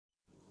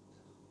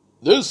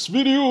This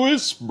video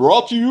is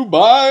brought to you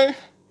by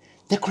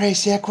the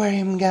Crazy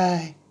Aquarium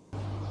Guy.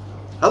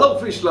 Hello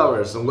fish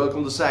lovers and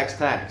welcome to Sax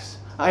Tanks.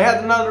 I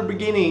had another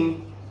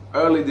beginning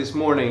early this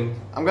morning.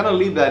 I'm gonna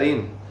leave that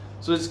in,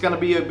 so it's gonna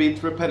be a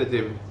bit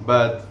repetitive,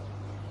 but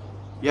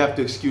you have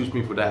to excuse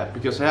me for that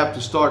because I have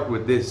to start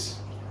with this,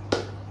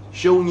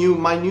 showing you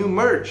my new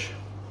merch.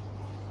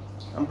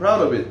 I'm proud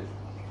of it.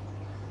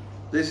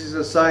 This is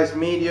a size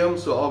medium,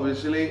 so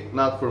obviously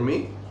not for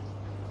me,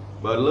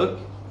 but look,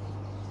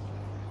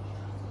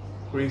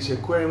 Crazy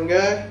Aquarium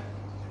Guy,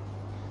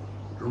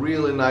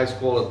 really nice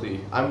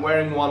quality. I'm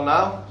wearing one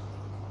now,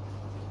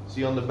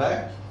 see on the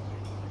back.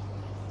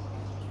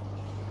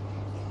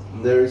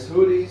 There is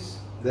hoodies,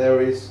 there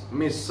is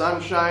Miss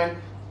Sunshine,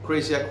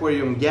 Crazy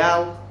Aquarium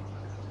Gal,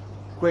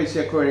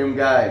 Crazy Aquarium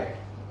Guy,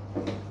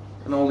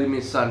 and only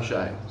Miss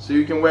Sunshine. So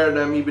you can wear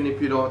them even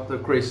if you're not a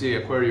crazy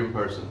aquarium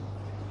person.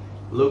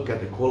 Look at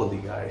the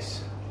quality,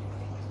 guys.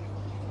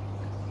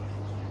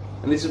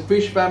 And it's a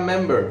Fish Fam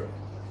member.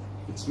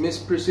 It's Miss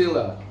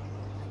Priscilla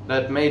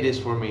that made this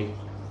for me.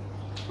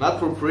 Not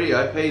for free,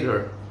 I paid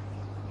her.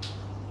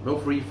 No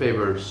free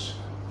favors.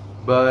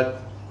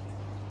 But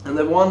and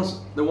the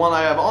one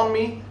I have on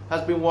me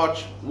has been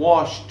washed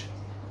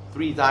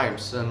 3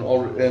 times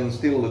and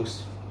still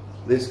looks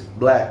this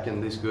black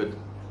and this good.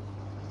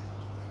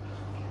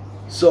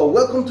 So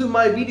welcome to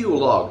my video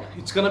log.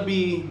 It's gonna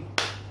be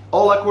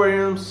all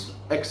aquariums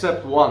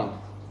except one,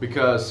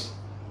 because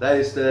that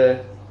is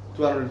the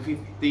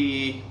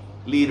 250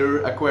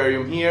 liter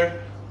aquarium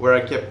here where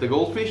I kept the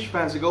goldfish,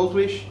 fancy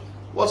goldfish.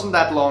 Wasn't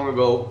that long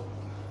ago.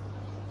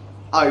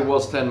 I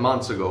was 10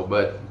 months ago,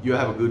 but you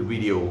have a good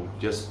video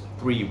just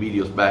 3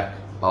 videos back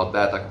about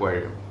that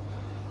aquarium.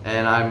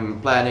 And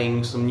I'm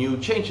planning some new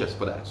changes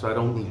for that, so I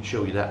don't need to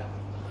show you that.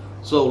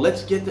 So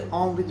let's get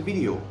on with the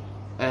video,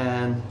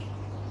 and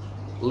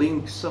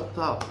links up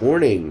top.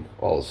 Morning,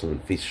 also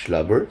fish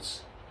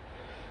lovers.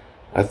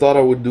 I thought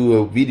I would do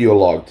a video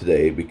log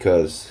today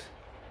because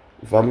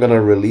if I'm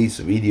gonna release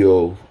a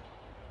video,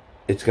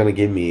 it's gonna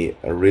give me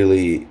a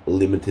really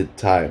limited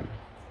time.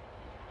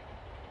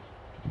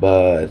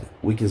 But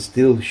we can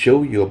still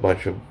show you a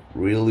bunch of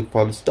really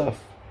fun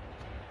stuff.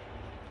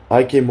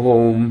 I came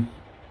home,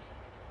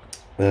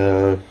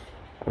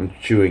 I'm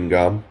chewing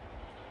gum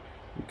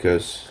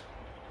because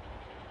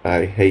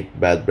I hate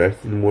bad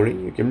breath in the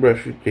morning. You can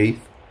brush your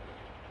teeth,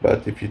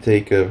 but if you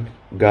take a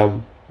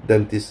gum,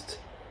 dentist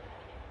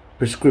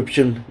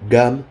prescription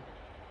gum,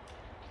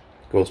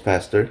 goes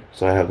faster.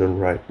 So I have them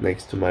right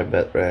next to my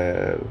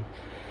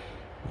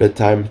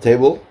bedtime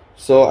table.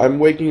 So I'm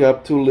waking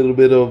up to a little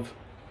bit of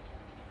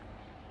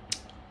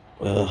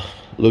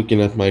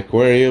looking at my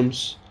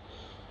aquariums,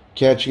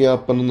 catching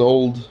up on an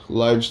old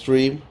live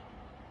stream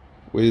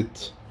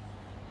with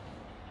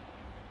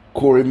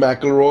Corey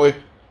McElroy.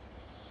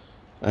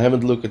 I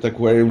haven't looked at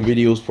aquarium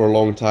videos for a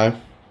long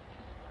time.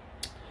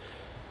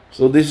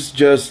 So this is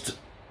just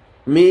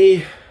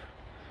me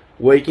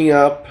waking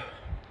up.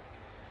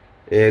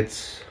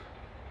 It's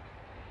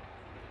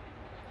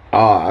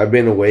I've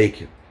been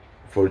awake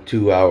for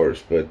 2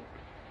 hours, but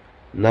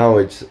now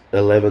it's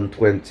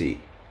 11:20.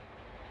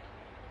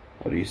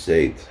 How do you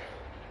say it?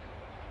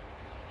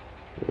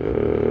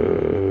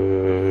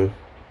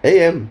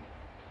 AM.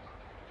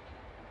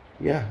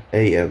 Yeah,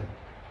 AM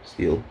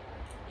still.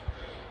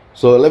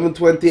 So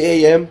 11:20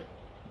 AM.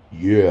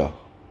 Yeah,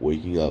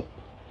 waking up.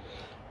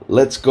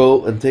 Let's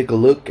go and take a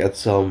look at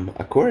some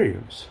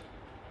aquariums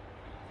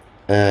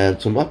and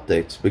some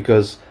updates,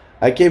 because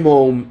I came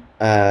home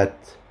at,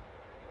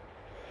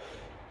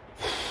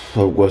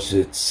 what was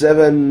it,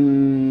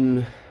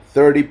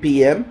 7:30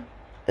 PM,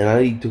 and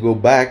I need to go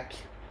back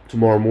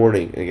tomorrow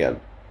morning again.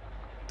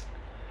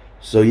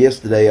 So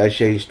yesterday I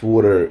changed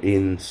water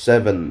in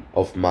 7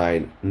 of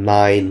my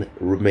 9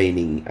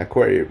 remaining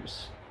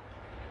aquariums.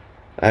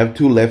 I have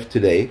 2 left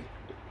today.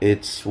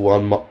 It's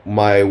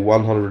my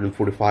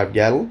 145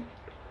 gallon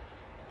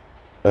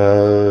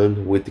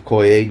with the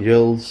koi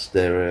angels,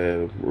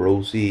 the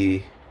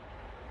rosy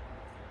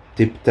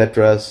tip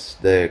tetras,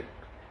 the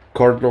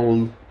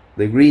cardinal,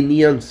 the green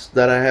neons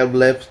that I have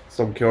left,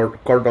 some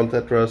cardinal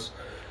tetras,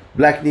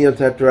 black neon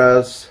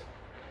tetras,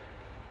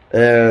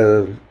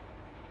 the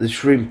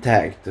shrimp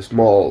tank, the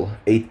small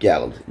 8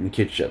 gallon in the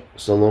kitchen.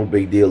 So no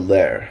big deal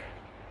there.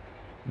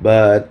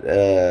 But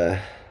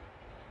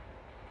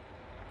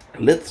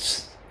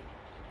let's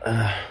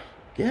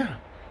yeah,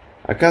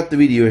 I cut the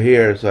video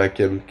here so I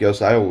can,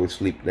 because I always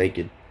sleep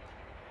naked.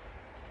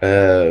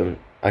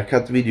 I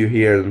cut the video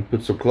here and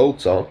put some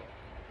clothes on,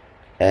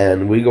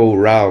 and we go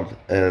around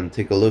and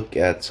take a look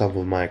at some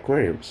of my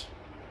aquariums.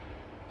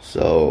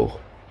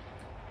 So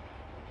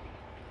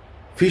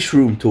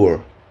Fishroom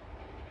tour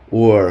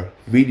or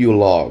video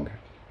log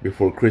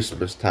before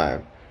Christmas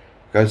time,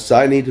 because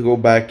I need to go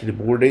back in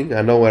the morning.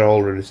 I know I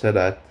already said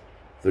that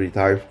 3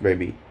 times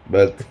maybe,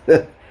 but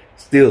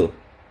still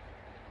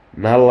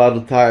not a lot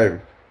of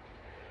time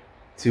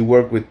to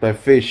work with my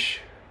fish,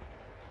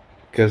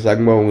 because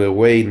I'm going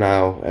away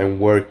now and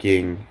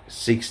working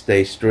 6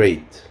 days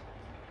straight,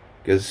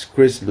 because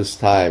Christmas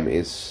time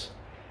is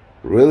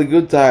really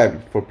good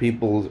time for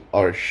people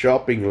are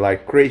shopping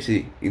like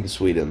crazy in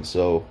Sweden.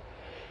 So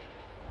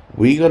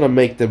we're gonna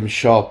make them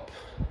shop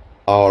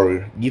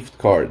our gift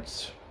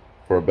cards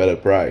for a better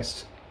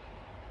price.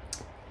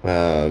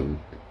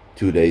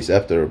 2 days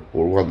after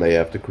or 1 day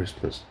after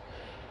Christmas,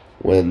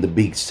 when the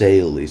big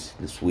sale is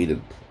in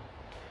Sweden.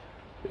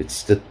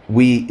 It's that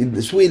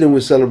in Sweden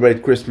we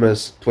celebrate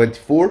Christmas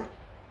 24.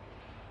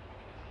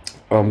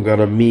 I'm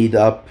gonna meet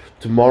up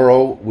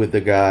tomorrow with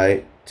the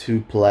guy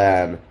to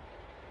plan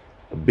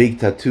a big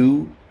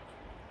tattoo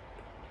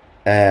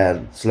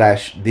and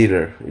slash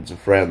dinner. It's a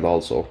friend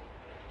also.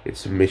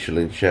 It's a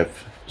Michelin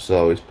chef,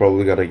 so he's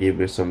probably gonna give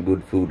me some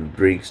good food and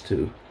drinks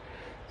too.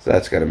 So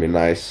that's gonna be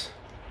nice.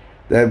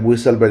 Then we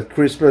celebrate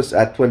Christmas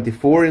at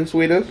 24 in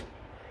Sweden.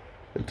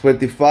 And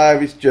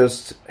 25 is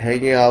just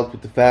hanging out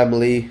with the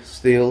family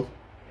still.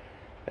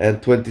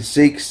 And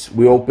 26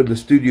 we open the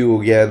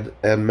studio again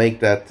and make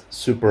that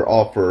super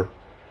offer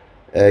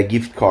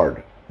gift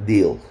card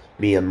deal,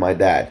 me and my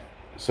dad.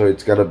 So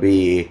it's gonna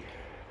be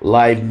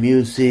live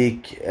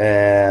music,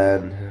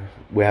 and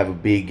we have a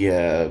big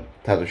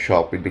tattoo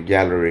shop in the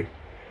gallery.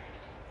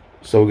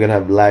 So we're gonna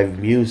have live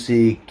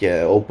music,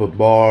 open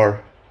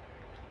bar.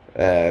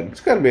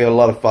 It's gonna be a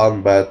lot of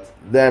fun, but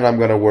then I'm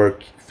gonna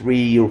work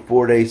 3 or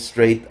 4 days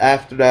straight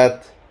after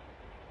that.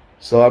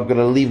 So I'm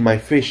gonna leave my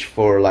fish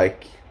for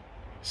like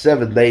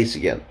 7 days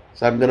again.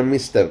 So I'm gonna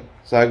miss them.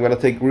 So I'm gonna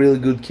take really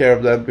good care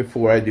of them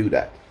before I do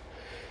that.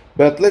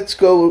 But let's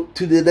go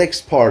to the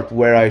next part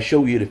where I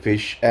show you the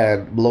fish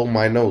and blow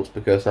my nose,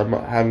 because I'm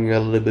having a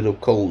little bit of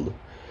cold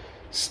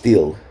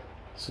still.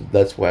 So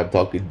that's why I'm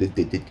talking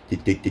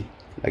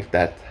like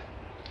that.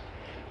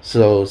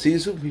 So see you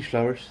soon, fish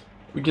lovers.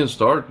 We can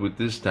start with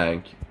this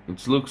tank.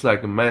 It looks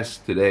like a mess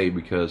today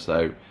because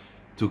I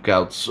took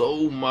out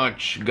so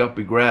much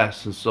guppy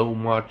grass and so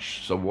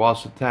much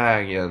Sawasa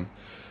tang and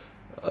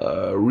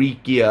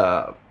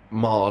Rikia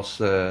moss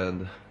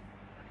and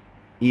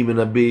even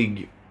a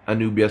big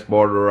Anubias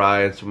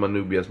borderai and some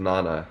Anubias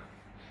nana.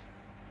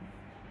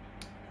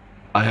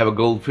 I have a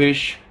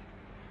goldfish.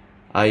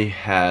 I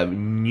have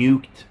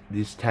nuked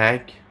this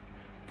tank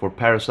for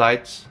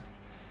parasites,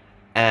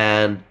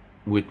 and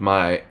with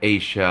my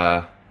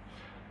Asia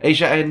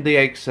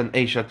NDX and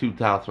Asia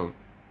 2000.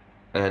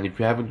 And if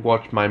you haven't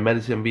watched my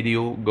medicine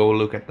video, go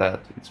look at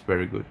that. It's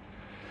very good.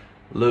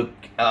 Look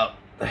at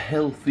the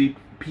healthy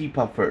pea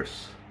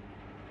puffers.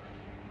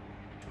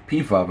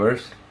 Pea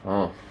puffers?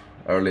 Oh,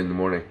 early in the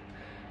morning.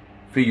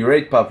 Figure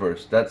 8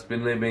 puffers. That's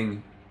been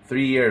living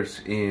 3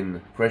 years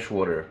in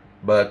freshwater,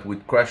 but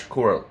with crushed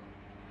coral.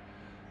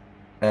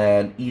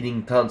 And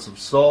eating tons of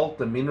salt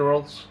and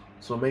minerals.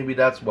 So maybe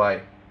that's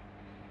why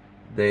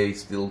they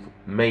still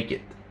make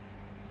it.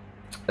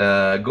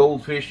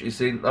 Goldfish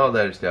is in. Oh,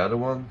 there's the other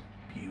one.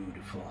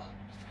 Beautiful.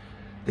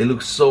 They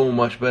look so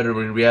much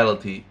better in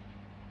reality,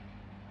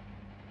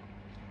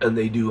 and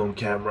they do on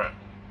camera.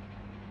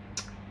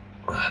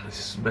 This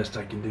is the best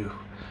I can do.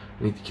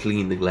 I need to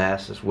clean the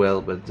glass as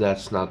well, but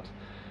that's not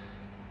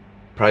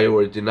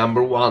priority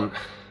number one.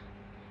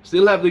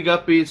 Still have the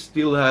guppies.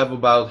 Still have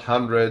about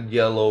 100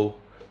 yellow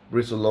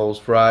bristlenose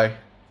fry.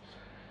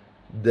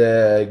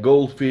 The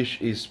goldfish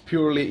is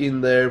purely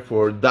in there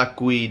for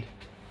duckweed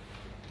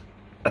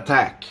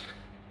attack,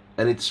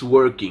 and it's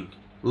working.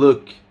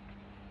 Look,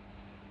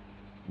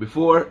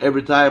 before,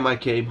 every time I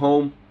came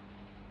home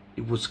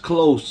it was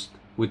closed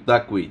with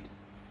duckweed.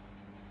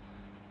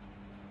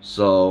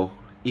 So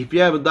if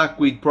you have a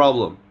duckweed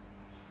problem,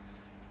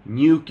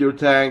 nuke your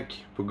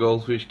tank for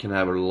goldfish. Can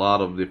have a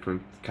lot of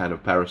different kind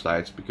of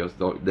parasites because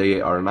they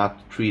are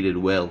not treated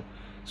well,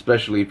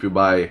 especially if you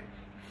buy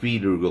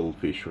feeder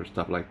goldfish or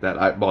stuff like that.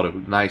 I bought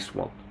a nice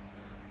one,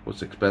 it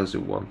was an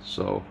expensive one,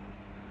 so.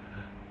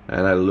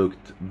 And I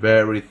looked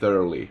very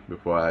thoroughly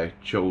before I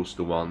chose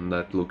the one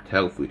that looked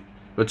healthy.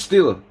 But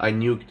still, I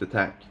nuked the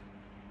tank.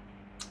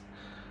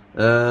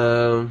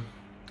 The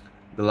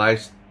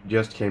lights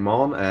just came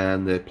on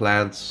and the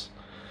plants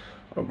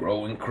are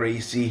growing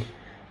crazy.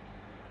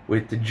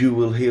 With the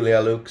Jewel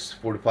Helialux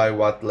 45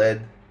 watt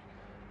LED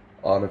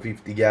on a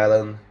 50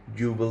 gallon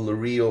Jewel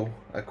Rio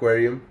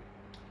aquarium.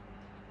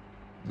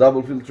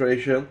 Double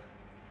filtration.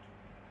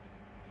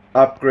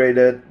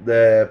 Upgraded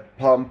the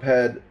pump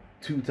head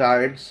 2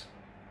 times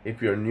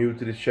if you're new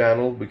to this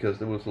channel, because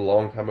it was a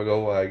long time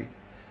ago I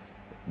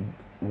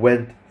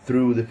went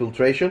through the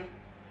filtration.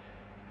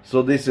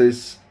 So this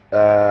is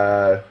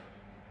 300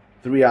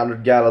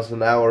 gallons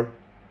an hour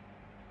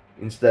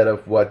instead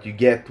of what you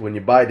get when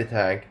you buy the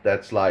tank.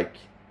 That's like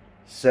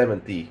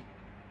 70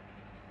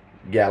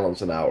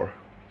 gallons an hour.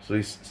 So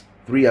it's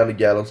 300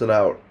 gallons an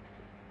hour.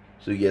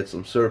 So you get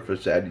some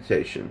surface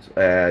agitations,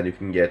 and you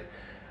can get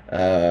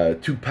 2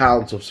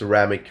 pounds of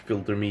ceramic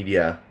filter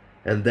media,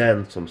 and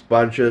then some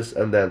sponges,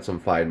 and then some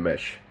fine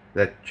mesh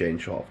that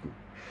change often.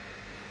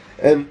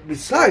 And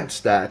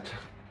besides that,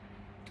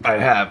 I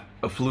have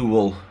a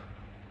Fluval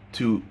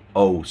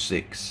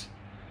 206,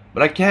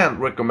 but I can't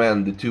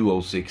recommend the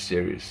 206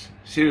 series.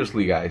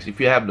 Seriously guys, if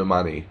you have the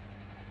money,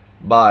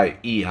 buy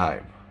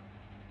Eheim.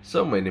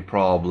 So many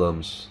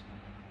problems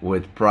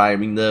with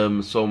priming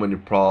them, so many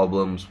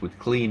problems with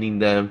cleaning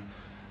them.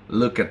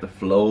 Look at the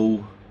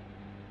flow.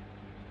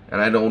 And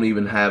I don't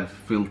even have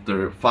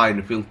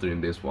fine filter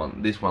in this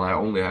one. This one I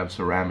only have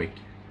ceramic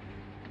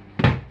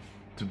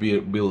to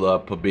build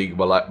up a big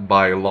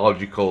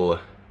biological,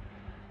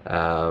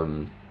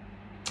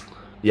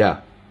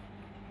 yeah,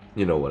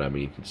 you know what I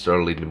mean. It's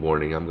early in the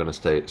morning. I'm gonna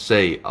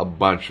say a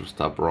bunch of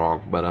stuff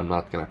wrong, but I'm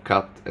not gonna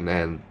cut and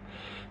end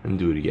and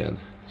do it again.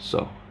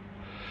 So,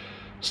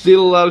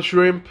 still a lot of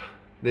shrimp.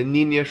 The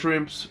ninja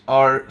shrimps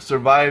are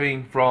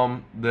surviving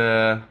from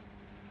the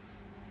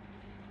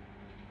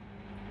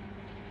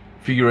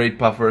figure 8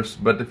 puffers,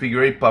 but the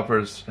figure 8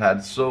 puffers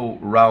had so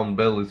round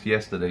bellies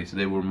yesterday, so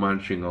they were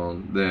munching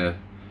on the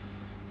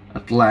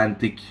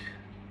Atlantic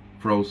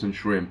frozen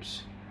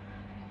shrimps.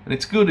 And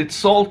it's good, it's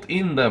salt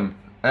in them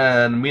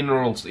and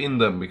minerals in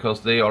them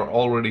because they are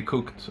already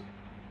cooked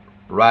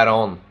right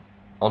on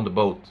the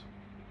boat.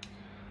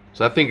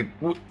 So I think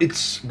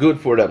it's good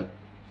for them,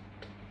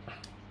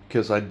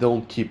 because I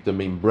don't keep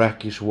them in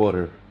brackish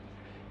water.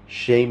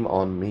 Shame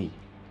on me.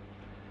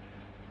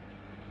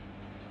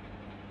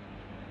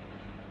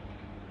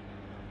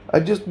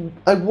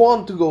 I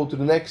want to go to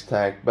the next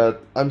tank,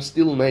 but I'm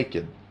still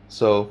naked,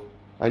 so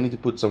I need to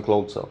put some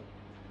clothes on,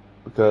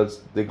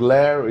 because the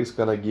glare is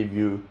gonna give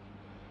you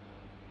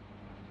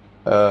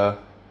a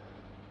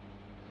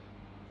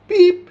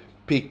beep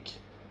pick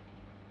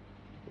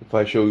if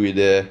I show you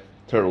the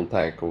turtle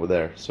tank over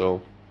there.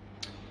 So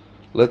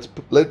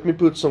let me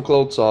put some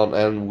clothes on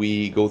and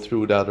we go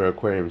through the other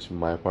aquariums in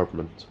my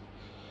apartment.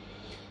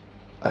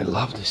 I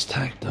love this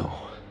tank though.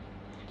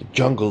 The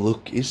jungle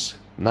look is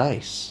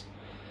nice.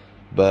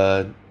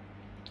 But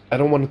I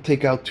don't want to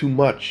take out too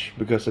much,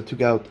 because I took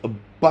out a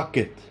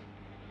bucket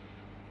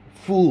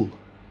full,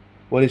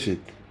 what is it,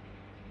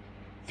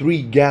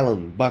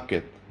 3-gallon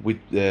bucket with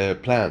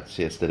plants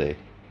yesterday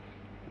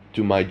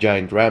to my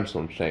giant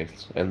ramstorm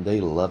tanks, and they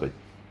love it.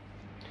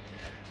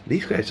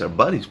 These guys are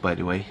buddies, by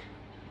the way,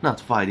 not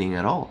fighting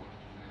at all.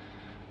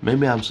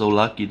 Maybe I'm so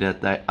lucky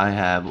that I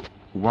have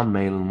one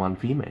male and one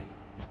female.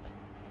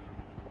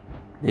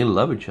 They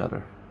love each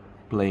other,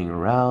 playing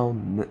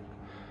around.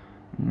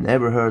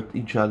 Never hurt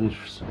each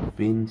other's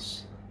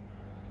fins,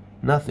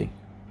 nothing.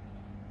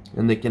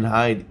 And they can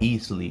hide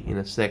easily in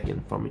a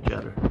second from each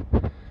other.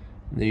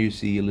 There you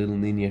see a little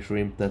ninja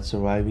shrimp that's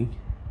surviving.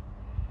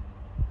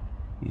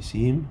 You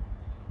see him?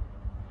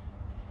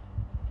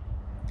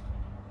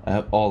 I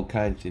have all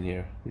kinds in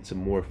here. It's a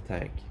morph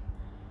tank.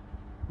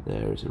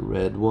 There's a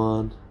red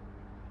one.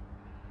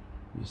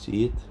 You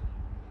see it?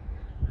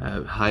 I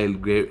have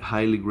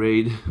highly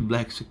grade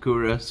black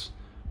sakuras,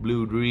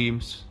 blue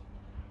dreams,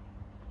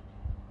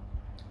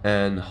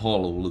 and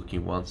hollow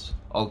looking ones,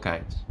 all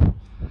kinds.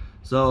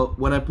 So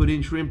when I put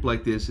in shrimp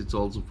like this, it's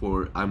also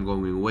for I'm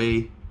going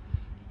away.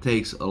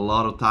 Takes a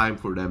lot of time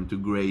for them to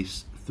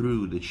graze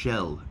through the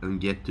shell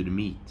and get to the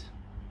meat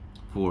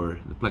for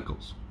the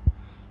plecos.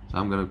 So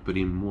I'm gonna put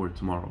in more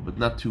tomorrow, but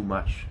not too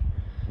much.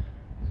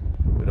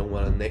 We don't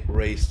want to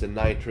raise the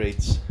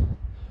nitrates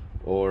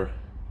or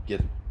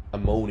get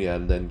ammonia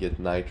and then get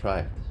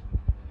nitrite.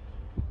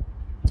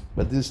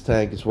 But this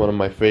tank is one of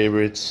my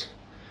favorites.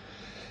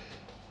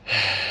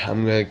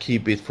 I'm gonna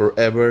keep it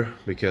forever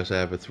because I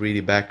have a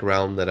 3D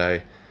background that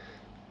I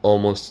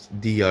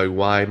almost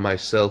DIY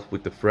myself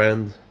with a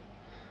friend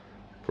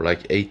for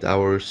like 8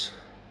 hours,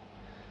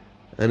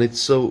 and it's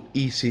so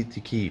easy to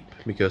keep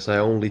because I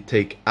only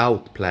take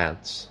out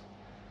plants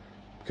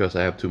because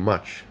I have too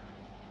much,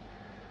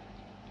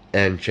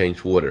 and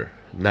change water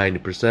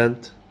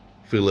 90%,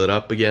 fill it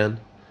up again,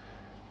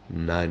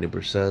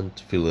 90%,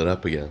 fill it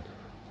up again.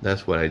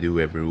 That's what I do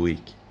every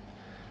week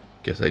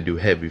because I do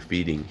heavy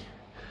feeding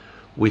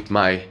with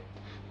my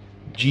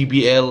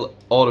GBL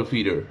auto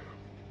feeder.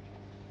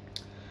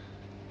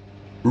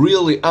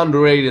 Really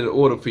underrated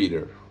auto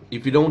feeder.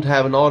 If you don't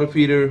have an auto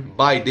feeder,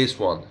 buy this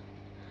one.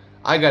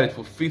 I got it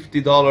for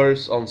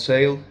 $50 on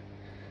sale,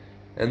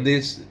 and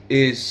this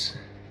is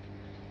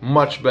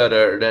much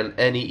better than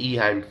any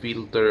Eheim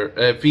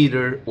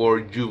feeder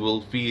or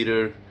Jewel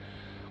feeder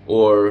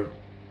or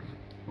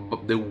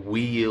the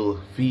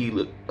wheel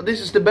feeder.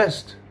 This is the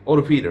best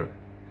auto feeder.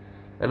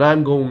 And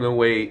I'm going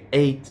away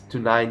 8 to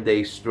 9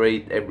 days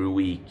straight every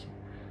week.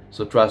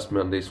 So trust me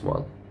on this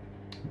one.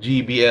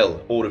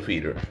 GBL auto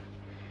feeder.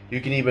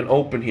 You can even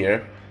open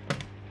here,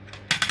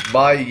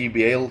 buy a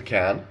GBL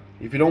can.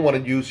 If you don't want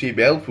to use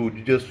GBL food,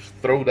 you just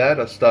throw that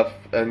as stuff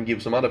and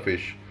give some other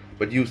fish.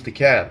 But use the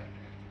can.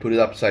 Put it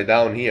upside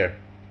down here.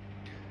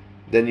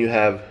 Then you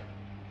have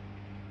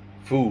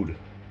food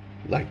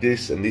like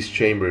this, and this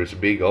chamber is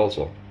big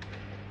also.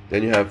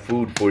 Then you have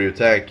food for your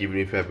tank, even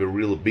if you have a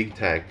real big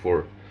tank,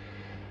 for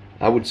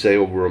I would say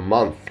over a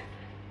month.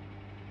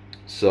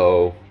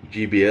 So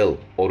GBL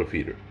auto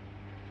feeder.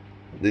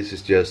 This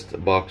is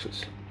just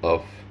boxes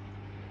of,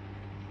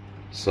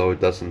 so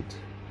it doesn't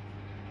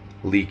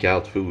leak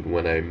out food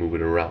when I move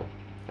it around.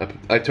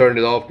 I turned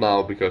it off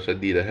now because I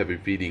did a heavy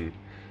feeding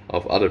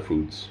of other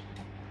foods.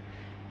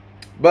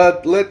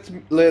 But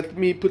let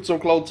me put some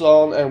clothes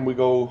on and we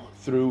go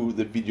through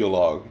the video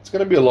log. It's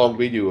gonna be a long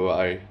video,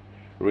 I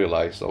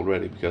realized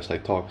already, because I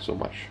talk so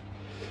much.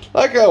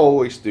 Like I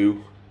always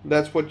do.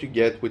 That's what you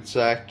get with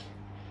Zach.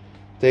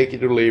 Take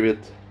it or leave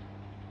it.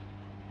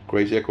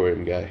 Crazy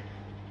aquarium guy.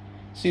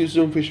 See you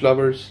soon, fish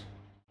lovers.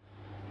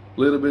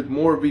 Little bit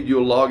more video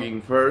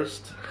logging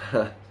first.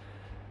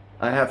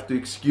 I have to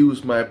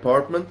excuse my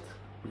apartment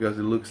because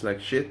it looks like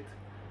shit.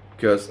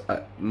 Because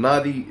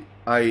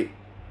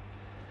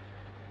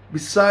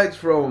besides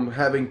from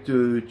having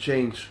to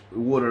change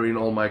water in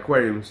all my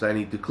aquariums, I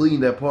need to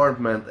clean the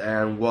apartment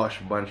and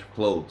wash a bunch of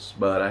clothes.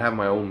 But I have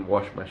my own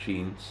wash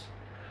machines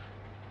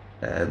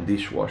and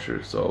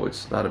dishwasher, so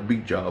it's not a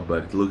big job,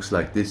 but it looks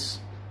like this.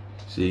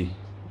 See,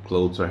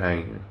 clothes are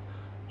hanging.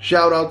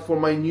 Shout out for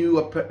my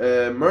new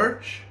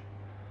merch.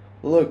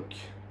 Look,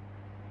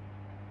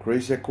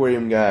 Crazy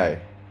Aquarium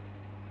guy.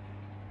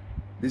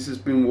 This has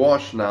been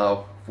washed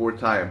now 4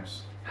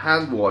 times,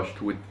 hand washed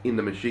in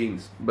the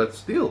machines, but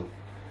still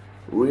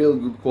real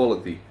good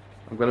quality.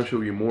 I'm gonna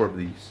show you more of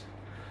these.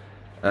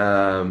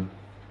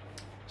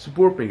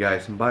 Support me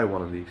guys and buy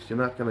one of these. You're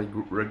not gonna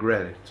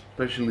regret it,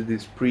 especially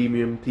this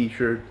premium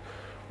t-shirt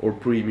or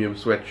premium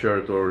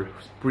sweatshirt or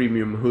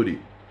premium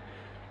hoodie,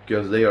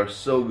 because they are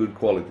so good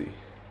quality.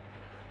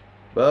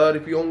 But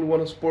if you only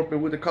want to support me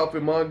with a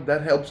coffee mug,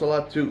 that helps a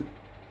lot too.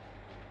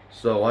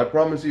 So I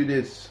promise you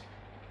this,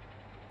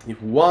 if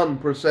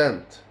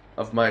 1%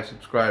 of my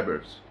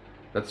subscribers,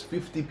 that's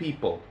 50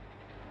 people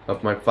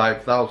of my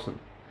 5,000,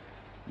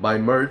 buy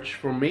merch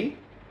from me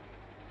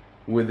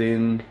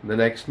within the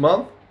next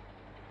month,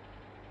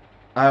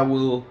 I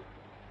will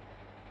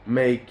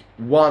make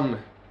 1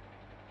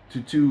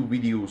 to 2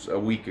 videos a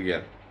week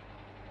again.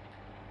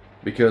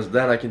 Because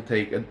then I can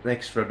take an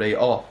extra day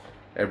off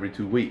every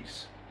 2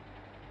 weeks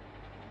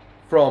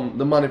from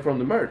the money from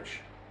the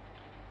merch.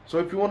 So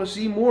if you want to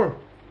see more,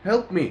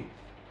 help me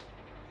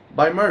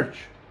buy merch.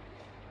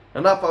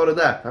 Enough out of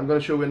that. I'm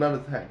gonna show you another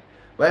tank,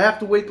 but I have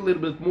to wait a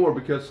little bit more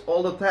because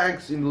all the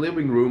tanks in the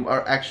living room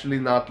are actually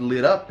not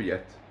lit up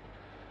yet.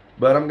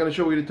 But I'm gonna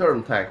show you the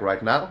turtle tank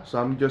right now, so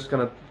I'm just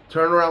gonna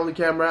turn around the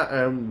camera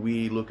and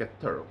we look at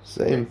the turtles.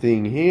 Same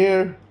thing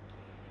here.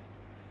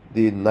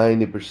 Did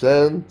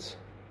 90%,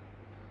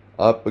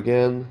 up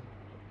again,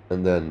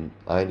 and then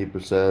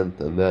 90%,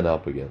 and then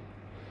up again.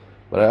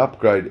 But I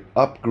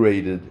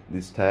upgraded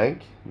this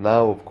tank.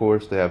 Now of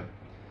course they have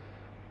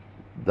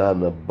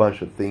done a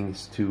bunch of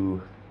things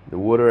to the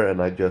water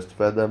and I just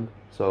fed them.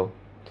 So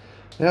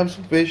I have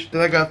some fish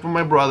that I got from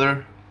my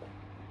brother.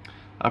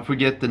 I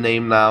forget the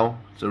name now.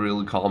 It's a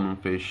really common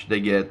fish.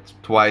 They get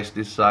twice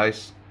this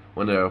size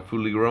when they are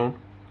fully grown.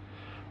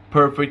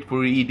 Perfect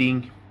for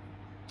eating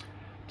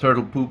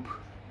turtle poop.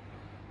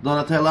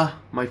 Donatella,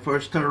 my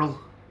first turtle.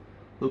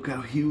 Look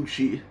how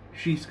huge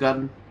she's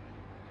gotten.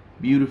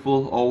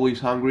 Beautiful,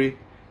 always hungry.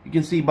 You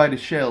can see by the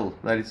shell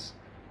that it's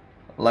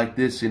like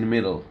this in the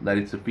middle, that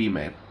it's a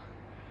female.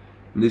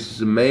 And this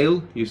is a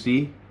male, you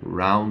see,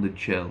 rounded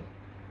shell.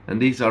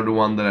 And these are the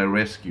ones that I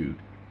rescued.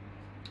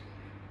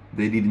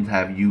 They didn't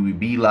have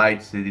UVB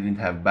lights, they didn't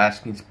have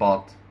basking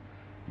spot.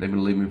 They've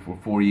been living for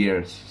 4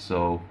 years,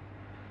 so.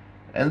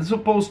 And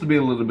supposed to be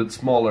a little bit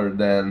smaller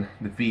than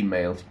the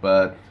females,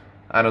 but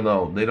I don't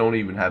know, they don't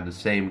even have the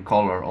same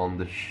color on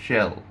the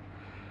shell.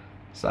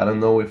 So I don't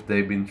know if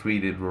they've been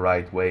treated the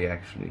right way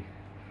actually.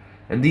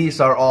 And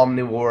these are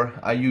omnivore.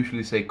 I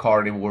usually say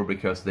carnivore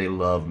because they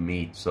love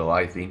meat, so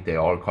I think they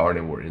are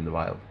carnivore in the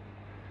wild.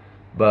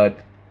 But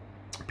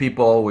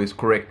people always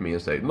correct me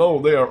and say, no,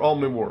 they are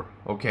omnivore.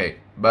 Okay,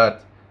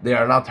 but they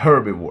are not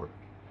herbivore.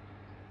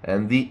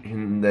 And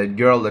the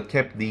girl that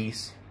kept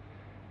these,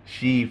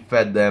 she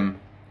fed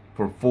them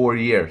for 4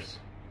 years.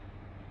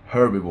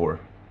 Herbivore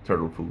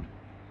turtle food.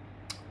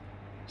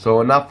 So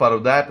enough out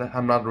of that.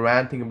 I'm not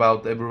ranting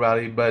about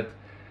everybody, but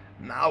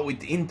now with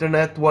the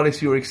internet, what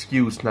is your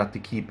excuse not to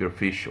keep your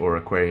fish or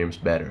aquariums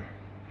better?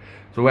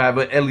 So we have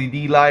an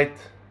LED light,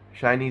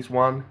 Chinese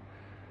one.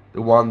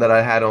 The one that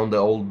I had on the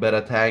old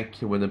betta tank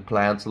with the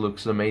plants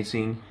looks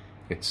amazing.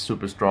 It's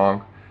super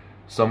strong.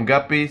 Some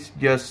guppies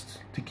just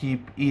to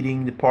keep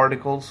eating the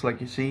particles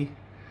like you see.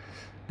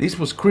 This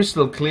was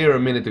crystal clear a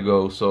minute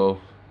ago,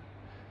 so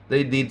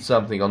they did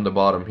something on the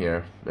bottom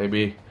here.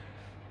 Maybe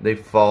they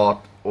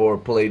fought or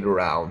played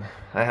around.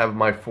 I have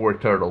my 4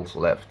 turtles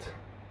left.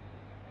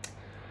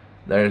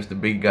 There's the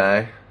big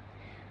guy.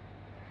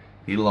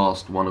 He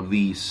lost one of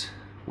these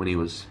when he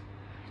was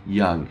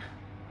young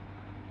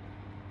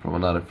from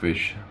another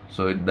fish,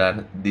 so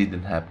that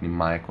didn't happen in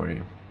my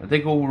aquarium. But they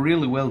go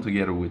really well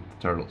together with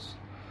the turtles.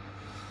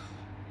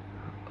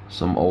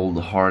 Some old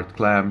heart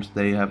clams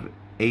they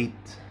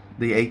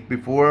ate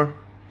before.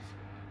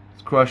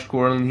 It's crushed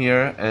coral in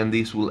here, and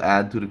these will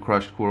add to the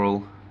crushed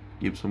coral,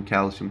 give some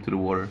calcium to the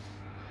water.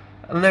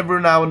 And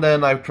every now and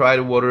then I've tried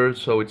the water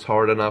so it's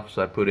hard enough,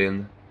 so I put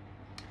in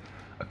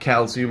a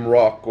calcium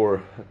rock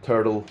or a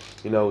turtle,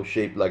 you know,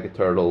 shaped like a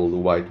turtle, the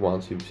white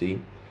ones you've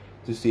seen,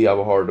 to see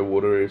how hard the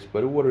water is.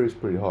 But the water is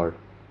pretty hard.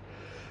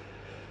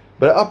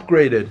 But I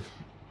upgraded.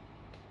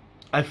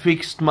 I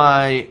fixed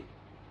my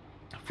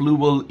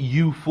Fluval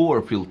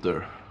U4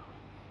 filter.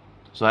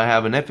 So I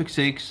have an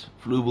FX6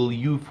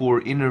 Fluval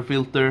U4 inner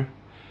filter,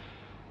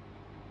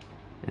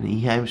 an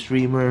Eheim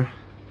streamer,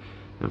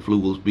 and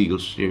Fluval's Beagle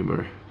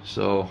streamer.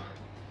 So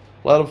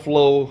a lot of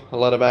flow, a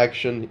lot of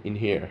action in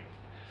here.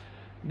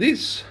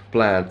 This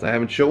plant I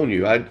haven't shown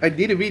you. I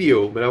did a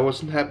video, but I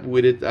wasn't happy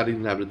with it. I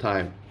didn't have the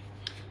time.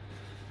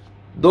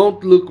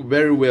 Don't look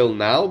very well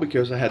now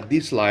because I had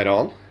this light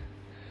on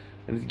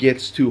and it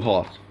gets too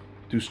hot,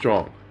 too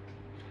strong.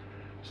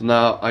 So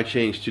now I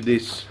changed to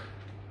this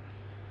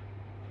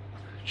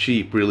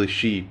cheap, really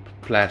cheap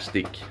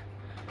plastic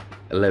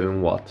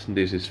 11 watt.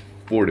 This is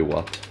 40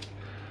 watt.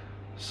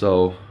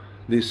 So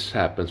this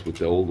happens with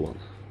the old one.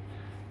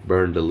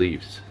 Burn the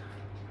leaves.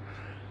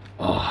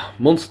 Oh,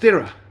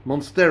 Monstera.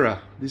 Monstera.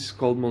 This is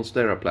called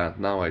Monstera plant.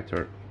 Now I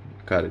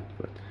cut it,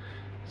 but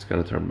it's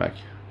gonna turn back.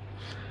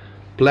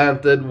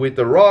 Planted with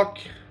a rock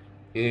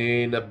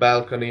in a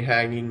balcony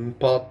hanging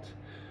pot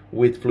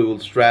with fluval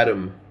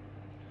stratum.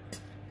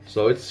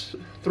 So it's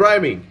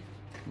thriving,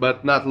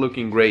 but not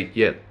looking great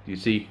yet. You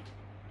see,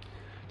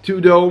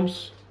 2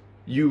 domes,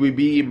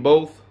 UVB in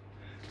both,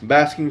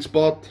 basking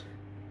spot,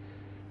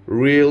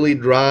 really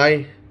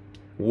dry,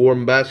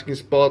 warm basking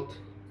spot.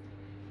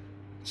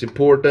 It's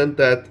important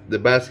that the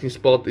basking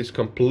spot is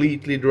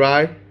completely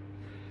dry.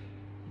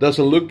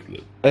 Doesn't look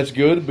as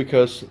good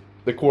because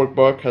the cork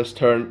bark has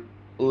turned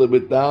a little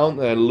bit down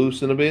and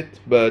loosened a bit,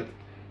 but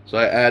so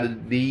I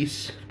added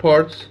these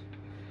parts.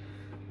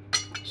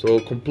 So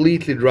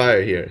completely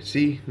dry here.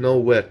 See, no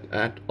wet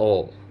at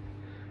all.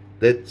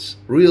 That's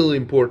really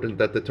important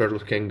that the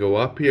turtles can go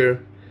up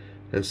here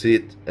and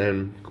sit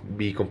and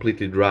be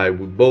completely dry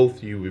with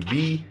both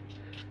UVB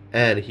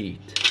and heat.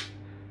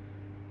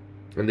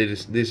 And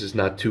this is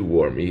not too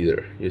warm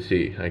either. You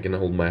see, I can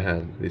hold my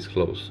hand this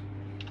close.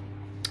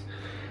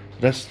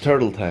 That's the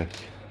turtle tank.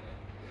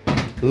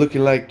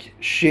 Looking like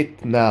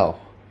shit now,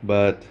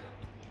 but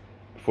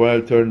before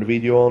I turned the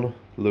video on,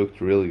 looked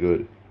really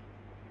good.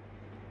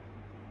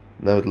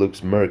 Now it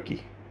looks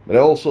murky. But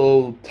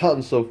also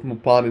tons of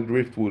Mopani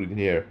driftwood in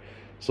here,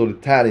 so the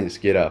tannins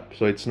get up.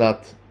 So it's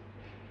not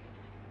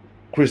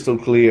crystal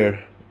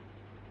clear.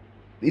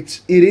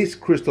 It is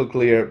crystal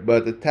clear,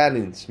 but the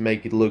tannins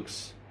make it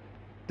looks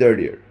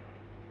dirtier.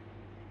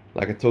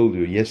 Like I told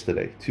you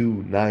yesterday,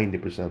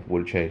 90%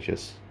 water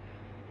changes,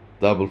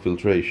 double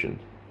filtration,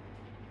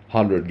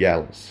 100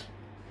 gallons.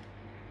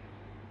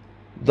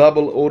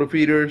 Double auto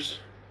feeders.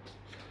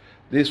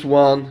 This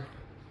one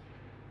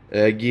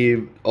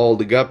give all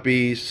the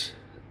guppies,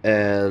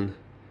 and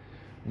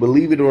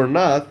believe it or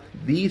not,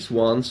 these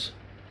ones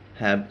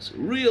have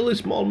really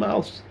small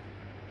mouths.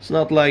 It's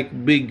not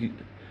like big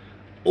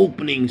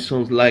openings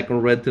like a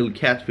red-tailed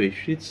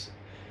catfish. It's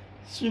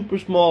super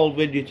small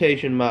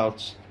vegetation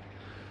mouths.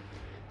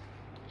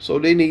 So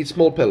they need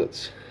small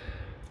pellets.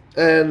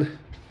 And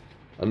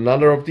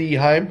another of the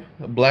Eheim,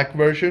 a black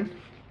version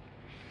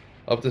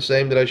of the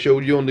same that I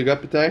showed you on the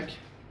guppy tank,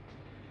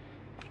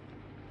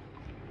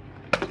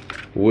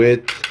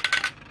 with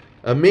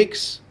a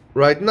mix.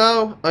 Right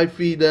now I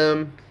feed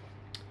them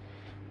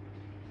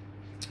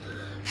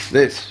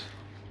this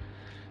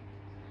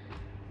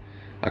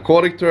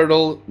aquatic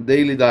turtle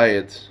daily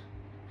diet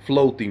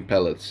floating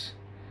pellets,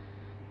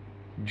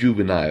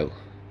 juvenile.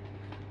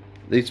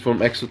 This from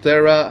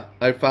Exoterra.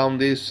 I found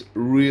this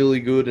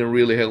really good and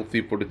really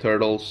healthy for the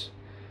turtles.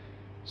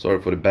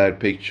 Sorry for the bad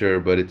picture,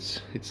 but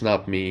it's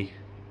not me,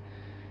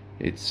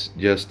 it's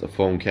just a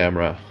phone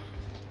camera.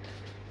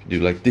 Do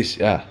like this,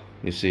 yeah,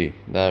 you see,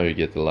 now you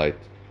get the light.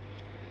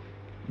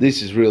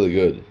 This is really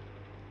good,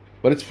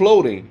 but it's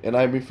floating, and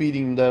I've been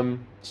feeding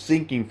them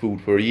sinking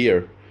food for a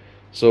year,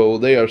 so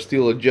they are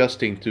still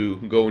adjusting to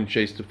go and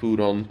chase the food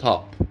on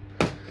top.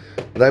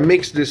 But I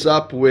mixed this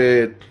up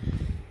with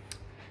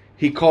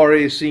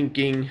Hikari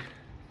sinking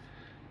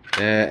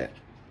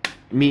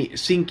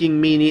sinking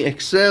mini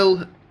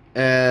XL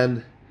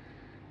and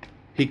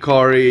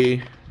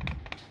Hikari.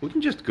 We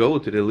can just go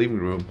to the living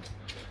room.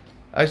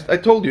 I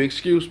told you,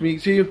 excuse me,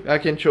 see, I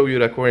can show you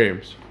the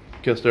aquariums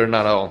because they're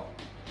not on.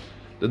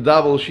 The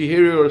double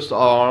Shihiros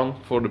are on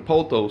for the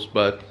potos,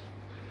 but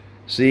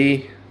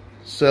see,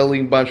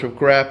 selling bunch of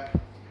crap.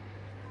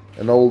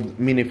 An old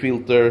mini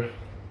filter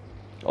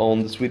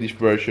on the Swedish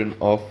version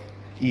of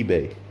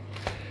eBay.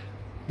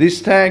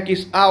 This tank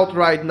is out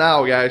right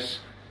now, guys.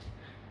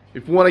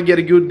 If you want to get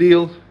a good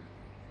deal,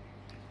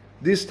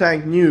 this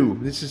tank new.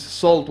 This is a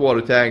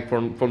saltwater tank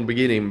from the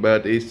beginning,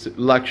 but it's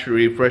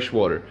luxury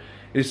freshwater.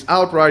 It's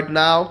out right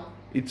now.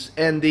 It's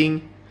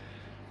ending.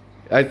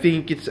 I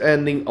think it's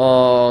ending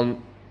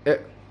on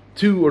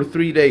 2 or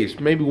 3 days,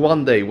 maybe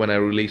 1 day when I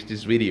release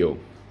this video.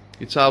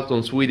 It's out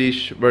on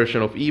Swedish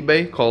version of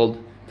eBay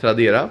called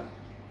Tradera,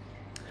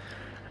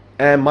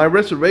 and my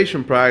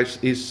reservation price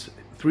is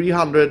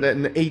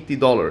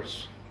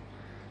 $380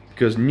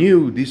 because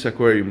new this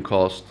aquarium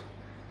cost,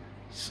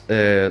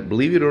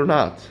 believe it or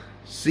not,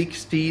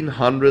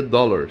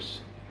 $1,600,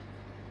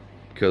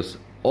 because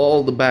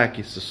all the back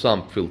is a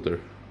sump filter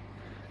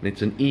and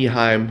it's an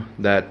Eheim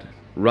that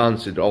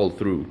runs it all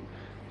through.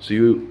 So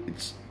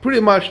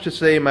pretty much the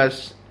same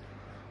as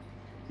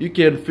you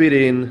can fit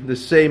in the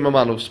same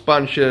amount of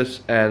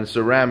sponges and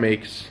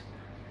ceramics,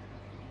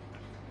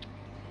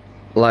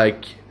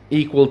 like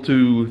equal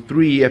to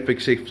 3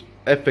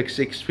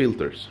 FX6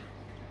 filters.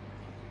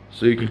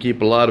 So you can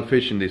keep a lot of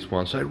fish in this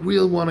one. So I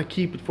really want to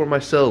keep it for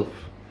myself.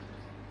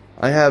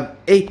 I have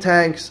 8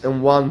 tanks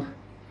and 1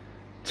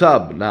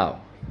 tub now.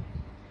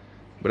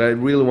 But I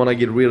really want to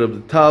get rid of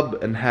the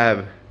tub and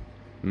have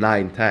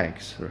 9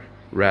 tanks,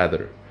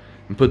 rather.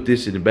 And put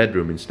this in the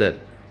bedroom instead.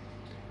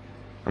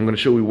 I'm gonna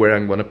show you where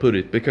I'm gonna put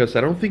it, because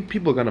I don't think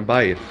people are gonna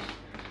buy it.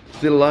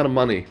 Still a lot of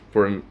money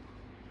for an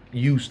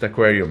used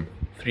aquarium,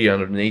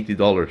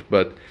 $380,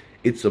 but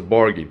it's a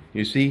bargain.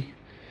 You see,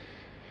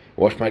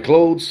 wash my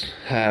clothes,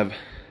 have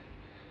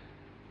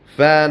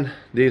fan,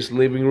 this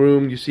living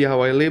room. You see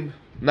how I live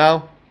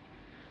now?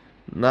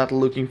 Not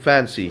looking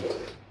fancy,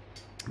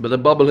 but the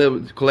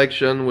bobblehead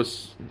collection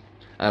was,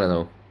 I don't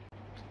know.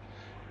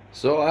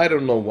 So I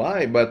don't know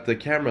why, but the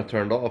camera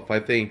turned off. I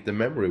think the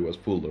memory was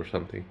full or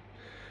something.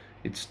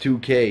 It's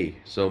 2K,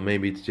 so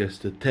maybe it's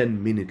just a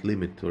 10-minute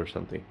limit or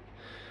something.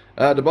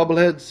 The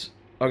bobbleheads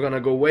are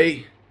gonna go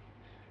away.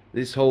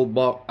 This whole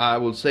box, I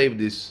will save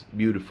this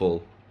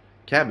beautiful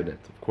cabinet,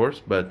 of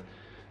course, but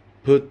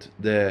put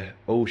the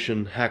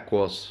Ocean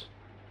Aquas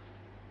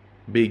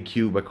big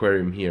cube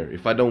aquarium here.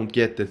 If I don't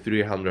get the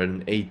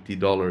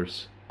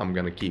 $380, I'm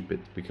gonna keep it,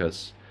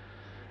 because,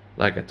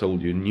 like I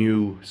told you,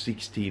 new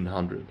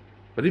 1600.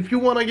 But if you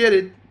wanna get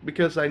it,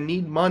 because I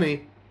need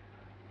money,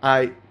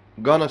 I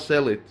gonna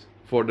sell it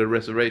for the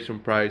reservation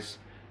price,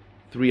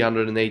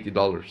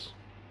 $380.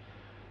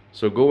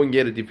 So go and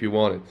get it if you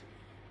want it.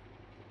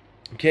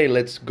 Okay,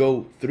 let's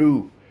go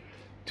through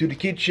to the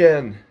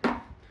kitchen.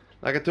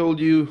 Like I told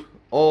you,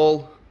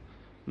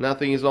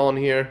 nothing is on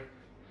here.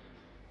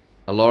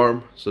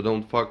 Alarm, so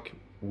don't fuck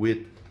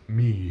with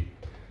me.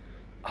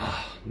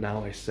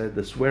 Now I said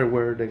the swear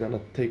word, they're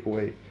gonna take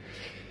away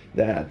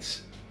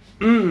that.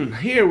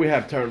 Here we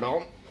have turned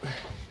on.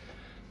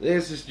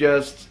 This is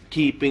just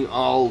keeping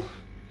all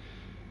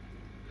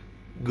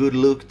good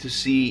look to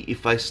see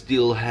if I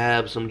still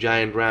have some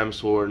giant ram's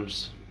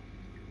horns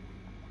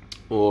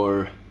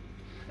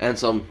and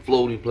some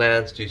floating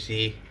plants. To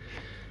see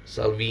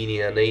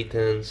Salvinia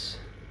natans,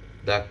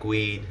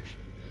 duckweed,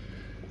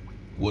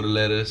 wood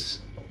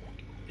lettuce,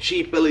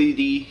 sheep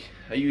LED.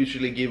 I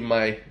usually give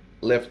my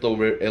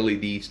leftover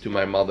LEDs to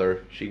my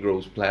mother. She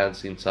grows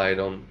plants inside.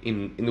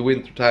 In the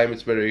winter time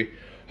it's very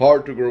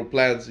hard to grow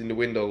plants in the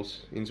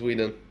windows in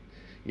Sweden.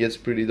 It gets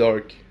pretty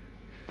dark,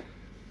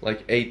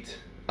 like 8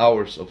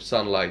 hours of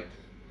sunlight,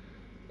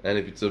 and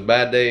if it's a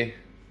bad day,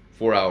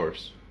 4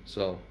 hours.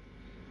 So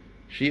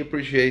she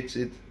appreciates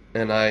it,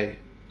 and I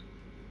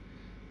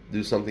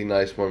do something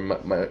nice for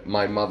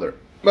my mother.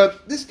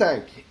 But this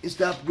tank is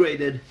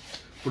upgraded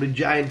for the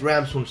giant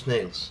ramshorn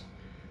snails.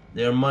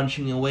 They are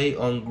munching away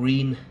on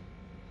green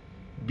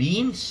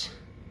beans,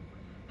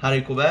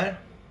 haricots verts,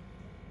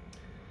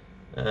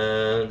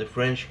 the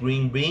French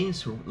green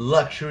beans,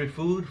 luxury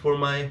food for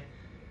my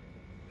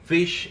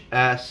fish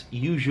as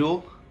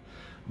usual.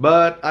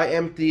 But I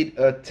emptied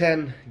a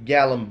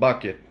 10-gallon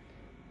bucket.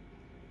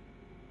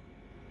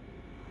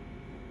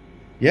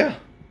 Yeah,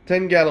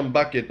 10-gallon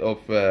bucket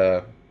of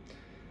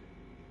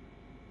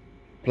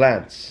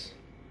plants.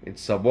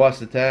 It's Savoie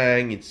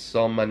Tang, it's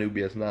some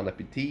Anubias Nana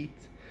Petite.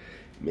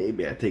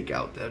 Maybe I take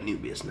out the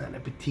Anubias Nana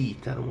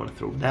Petite. I don't want to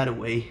throw that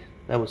away.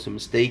 That was a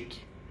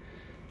mistake.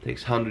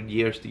 Takes 100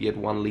 years to get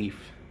one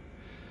leaf.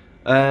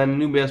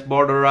 And Anubias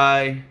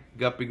Borderai,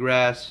 guppy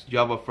grass,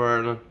 Java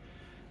fern,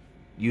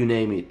 you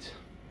name it.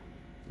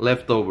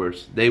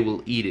 Leftovers, they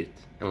will eat it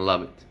and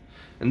love it.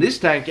 And this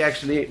tank,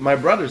 actually, my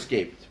brother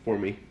escaped for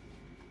me,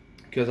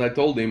 because I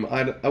told him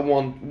I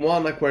want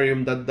one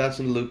aquarium that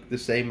doesn't look the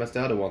same as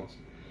the other ones.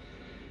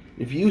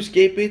 If you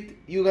escape it,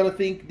 you're gonna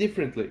think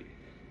differently.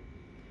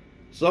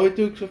 So he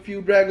took a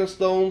few dragon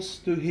stones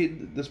to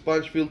hide the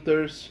sponge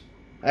filters.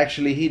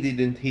 Actually, he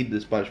didn't hide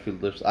the sponge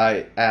filters.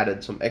 I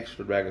added some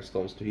extra dragon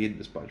stones to hide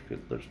the sponge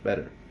filters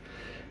better.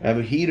 I have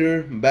a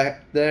heater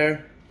back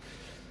there.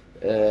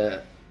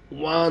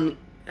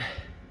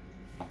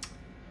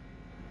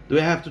 Do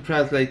I have to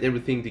translate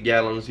everything to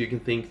gallons? You can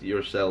think to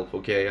yourself,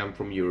 okay, I'm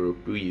from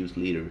Europe, we use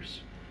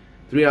liters.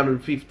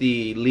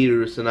 350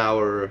 liters an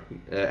hour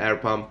air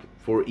pump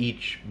for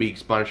each big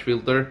sponge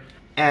filter,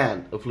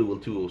 and a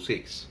Fluval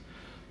 206.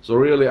 So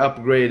really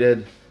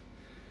upgraded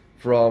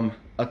from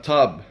a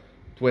tub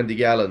 20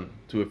 gallon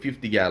to a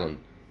 50 gallon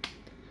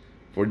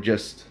for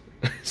just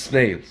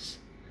snails.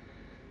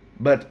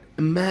 But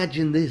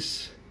imagine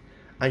this.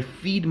 I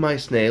feed my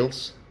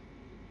snails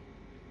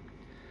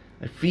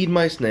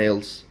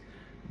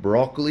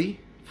broccoli,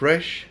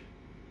 fresh,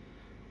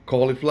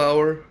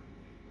 cauliflower,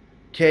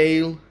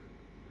 kale,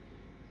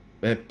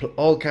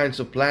 all kinds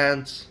of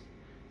plants,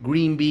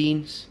 green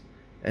beans,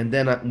 and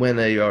then when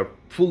they are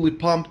fully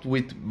pumped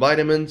with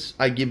vitamins,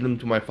 I give them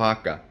to my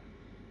Fahaka.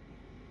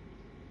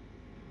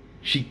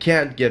 She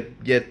can't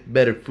get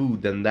better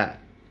food than that.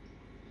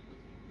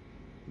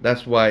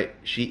 That's why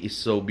she is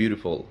so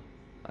beautiful.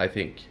 I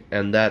think,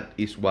 and that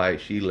is why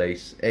she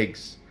lays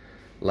eggs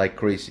like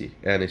crazy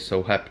and is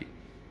so happy.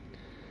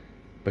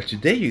 But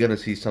today you're gonna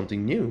see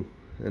something new,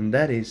 and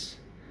that is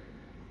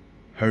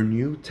her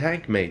new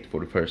tank mate for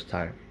the first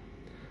time.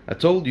 I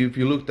told you, if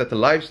you looked at the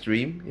live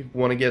stream, if you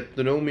want to get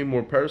to know me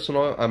more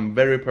personal, I'm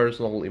very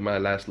personal in my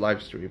last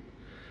live stream.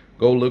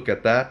 Go look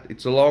at that.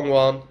 It's a long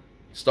one.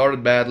 It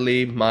started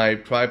badly. My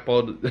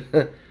tripod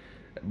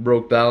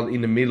broke down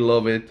in the middle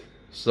of it.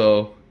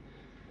 So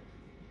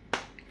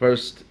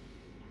first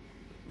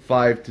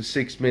 5 to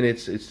 6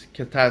 minutes it's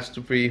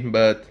catastrophe,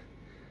 but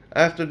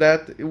after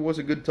that it was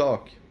a good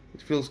talk.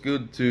 It feels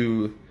good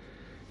to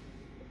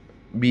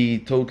be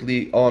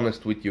totally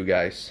honest with you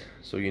guys,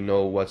 so you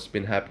know what's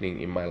been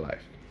happening in my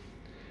life.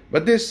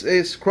 But this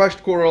is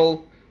crushed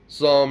coral,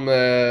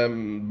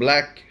 some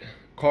black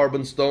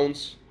carbon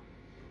stones,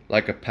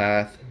 like a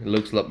path. It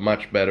looks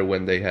much better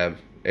when they have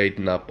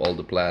eaten up all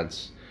the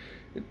plants.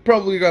 It's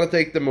probably gonna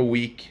take them a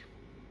week.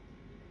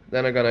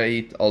 Then I'm gonna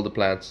eat all the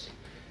plants.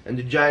 And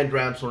the giant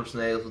ramshorn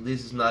snails,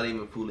 this is not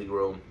even fully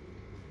grown.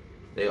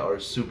 They are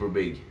super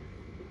big.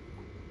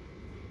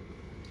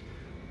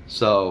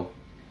 So,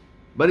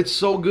 but it's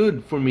so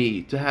good for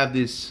me to have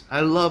this.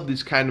 I love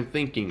this kind of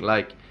thinking,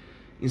 like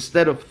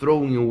instead of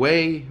throwing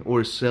away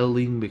or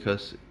selling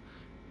because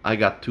I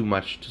got too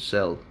much to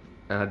sell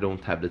and I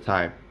don't have the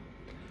time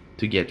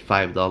to get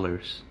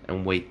 $5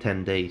 and wait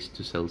 10 days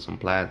to sell some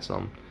plants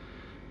on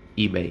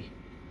eBay.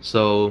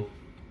 So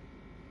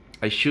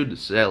I should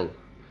sell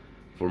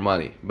for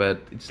money,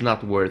 but it's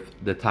not worth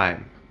the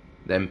time.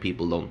 Then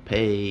people don't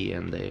pay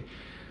and they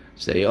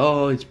say,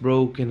 oh, it's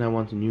broken, I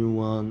want a new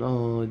one,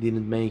 oh, I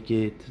didn't make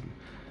it,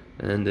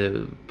 and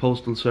the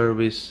postal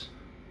service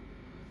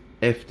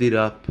effed it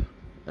up,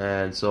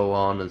 and so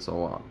on and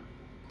so on.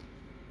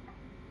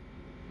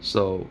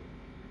 So,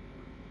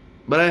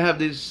 but I have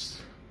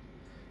this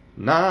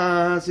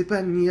Nasi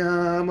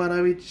Peña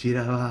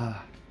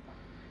Maravichira,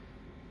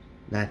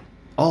 that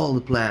all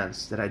the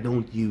plants that I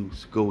don't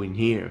use go in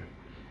here,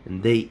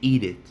 and they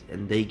eat it,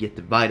 and they get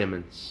the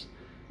vitamins.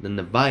 Then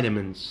the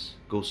vitamins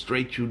go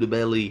straight through the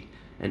belly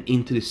and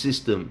into the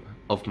system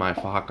of my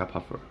Fahaka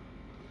puffer.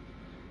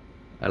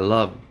 I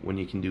love when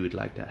you can do it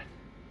like that.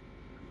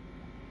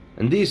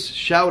 And this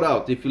shout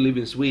out if you live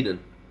in Sweden.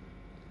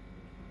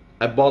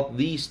 I bought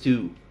these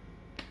two.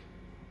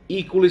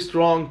 Equally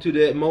strong to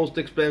the most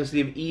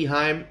expensive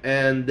Eheim,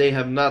 and they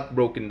have not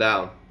broken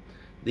down.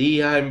 The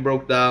Eheim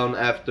broke down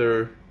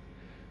after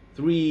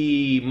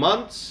 3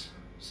 months.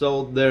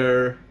 So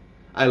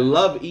I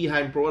love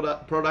Eheim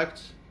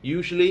products.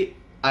 Usually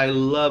I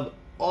love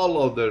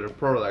all of their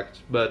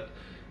products, but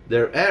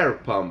their air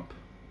pump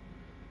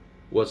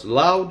was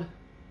loud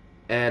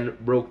and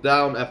broke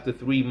down after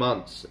 3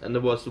 months, and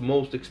it was the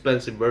most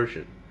expensive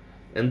version.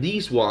 And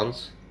these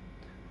ones,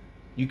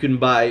 you can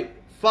buy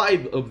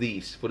 5 of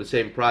these for the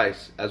same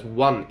price as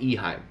one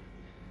Eheim.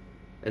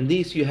 And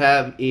these you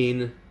have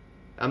in,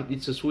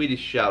 it's a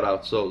Swedish shout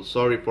out, so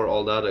sorry for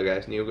all the other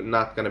guys, you're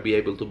not gonna be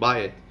able to buy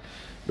it.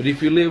 But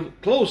if you live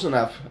close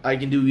enough, I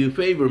can do you a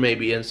favor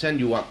maybe and send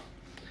you one.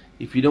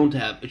 If you don't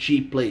have a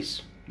cheap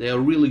place, they are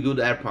really good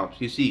air pumps.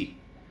 You see,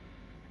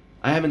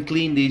 I haven't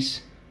cleaned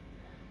these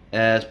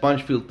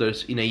sponge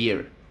filters in a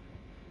year,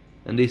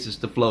 and this is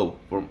the flow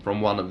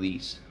from one of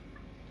these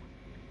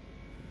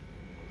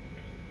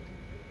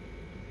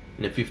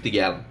in a 50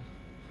 gallon.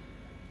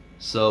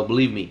 So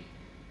believe me,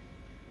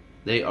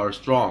 they are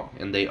strong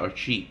and they are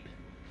cheap.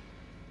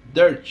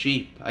 Dirt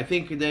cheap. I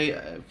think they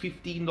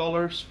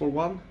 $15 for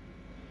one.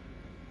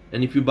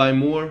 And if you buy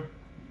more,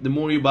 the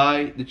more you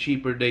buy, the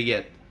cheaper they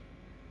get.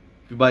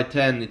 If you buy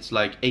 10, it's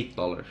like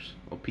 $8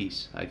 a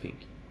piece, I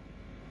think.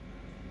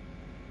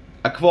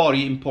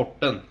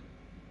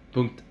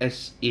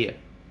 Aquariumimporten.se.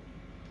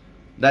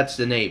 That's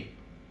the name.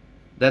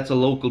 That's a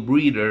local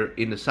breeder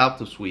in the south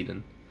of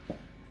Sweden.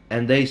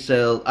 And they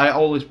sell, I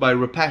always buy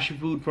Repashy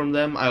food from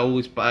them. I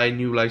always buy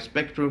New Life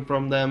Spectrum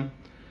from them.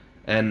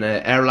 And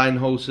airline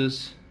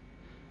hoses.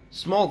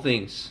 Small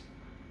things.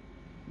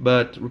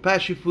 But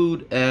Repashy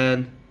food,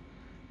 and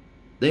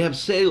they have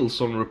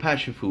sales on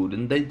Repashy food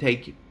and they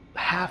take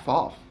half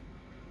off.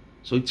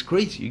 So it's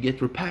crazy. You get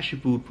Repashy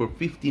food for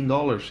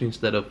 $15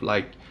 instead of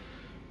like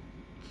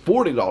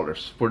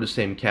 $40 for the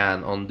same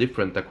can on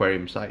different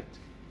aquarium sites.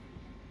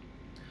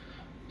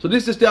 So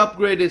this is the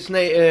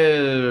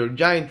upgraded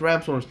giant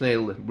ramshorn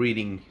snail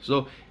breeding.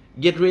 So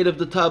get rid of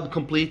the tub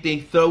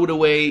completely, throw it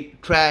away,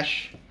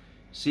 trash.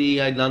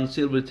 See, I done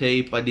silver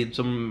tape. I did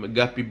some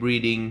guppy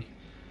breeding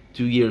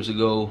 2 years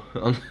ago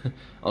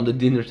on the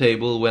dinner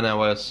table when I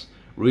was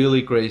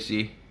really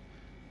crazy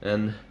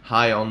and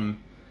high on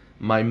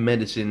my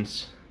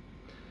medicines.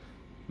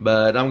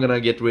 But I'm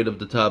gonna get rid of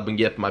the tub and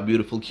get my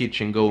beautiful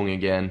kitchen going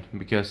again,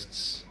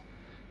 because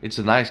it's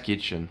a nice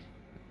kitchen.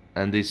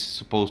 And this is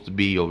supposed to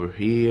be over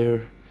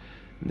here.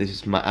 This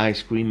is my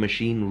ice cream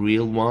machine,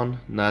 real one,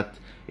 not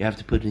you have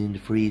to put it in the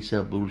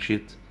freezer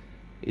bullshit.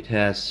 It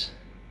has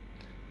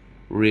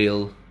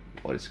real,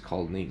 what is it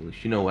called in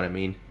English, you know what I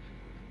mean.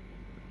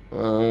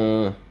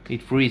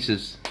 It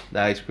freezes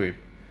the ice cream.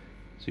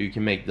 so you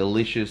can make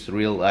delicious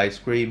real ice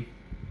cream.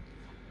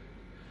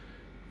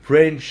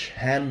 French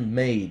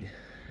handmade.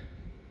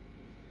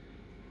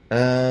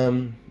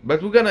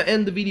 But we're gonna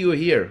end the video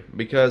here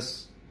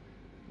because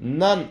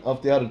none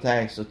of the other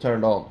tanks are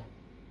turned on.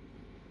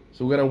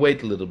 So we're gonna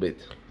wait a little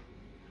bit.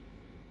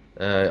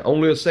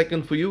 Only a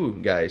second for you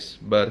guys,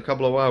 but a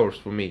couple of hours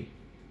for me.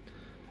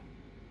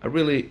 I'm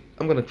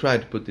gonna try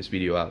to put this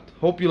video out.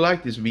 Hope you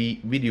like this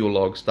video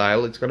log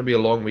style. It's gonna be a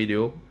long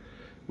video.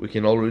 We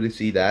can already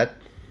see that.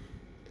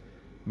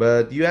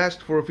 But you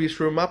asked for a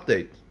Fishroom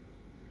update,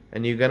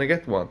 and you're gonna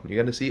get one.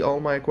 You're gonna see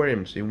all my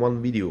aquariums in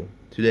one video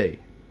today.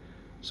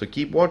 So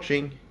keep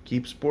watching,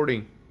 keep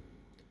sporting.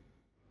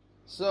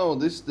 So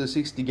this is the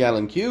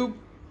 60-gallon cube.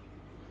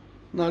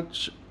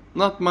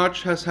 Not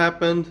much has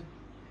happened.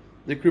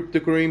 The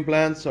cryptocorim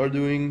plants are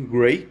doing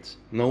great.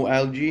 No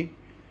algae.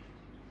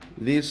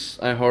 This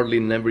I hardly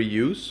never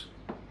use,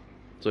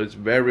 so it's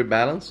very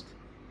balanced.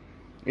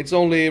 It's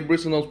only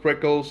bristlenose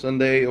prickles, and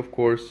they of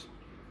course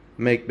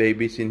make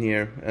babies in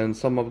here, and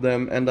some of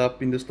them end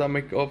up in the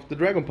stomach of the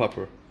dragon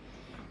puffer.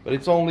 But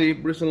it's only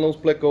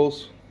bristlenose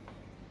prickles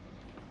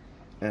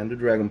and the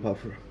dragon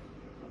puffer.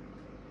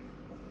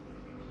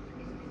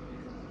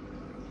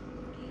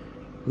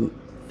 Who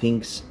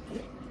thinks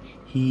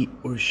he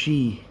or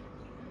she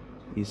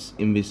is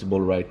invisible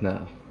right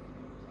now?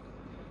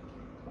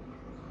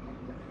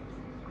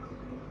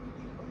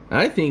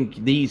 I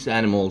think these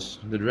animals,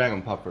 the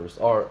dragon puffers,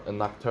 are a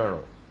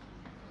nocturnal.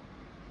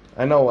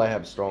 I know I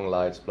have strong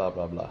lights, blah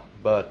blah blah,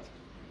 but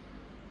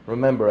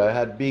remember I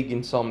had big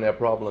insomnia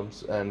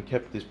problems and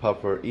kept this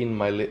puffer in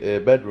my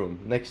bedroom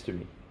next to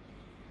me.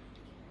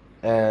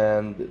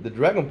 And the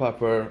dragon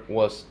puffer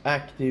was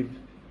active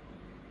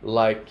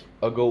like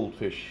a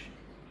goldfish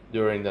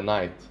during the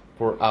night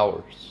for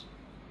hours,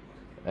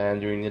 and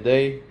during the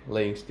day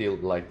laying still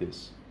like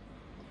this.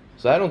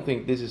 So I don't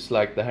think this is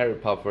like the hairy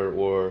puffer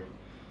or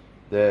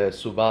the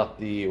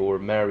Subati or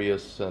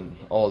Marius and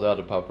all the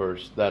other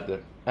puffers that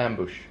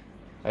ambush.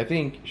 I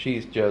think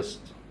she's just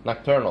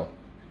nocturnal.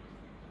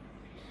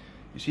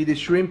 You see this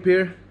shrimp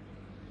here?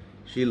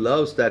 She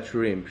loves that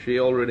shrimp. She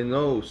already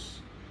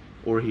knows,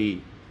 or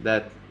he,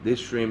 that this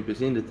shrimp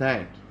is in the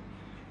tank.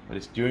 But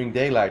it's during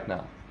daylight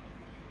now.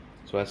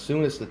 So as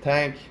soon as the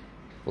tank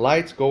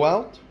lights go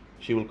out,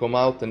 she will come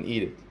out and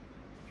eat it.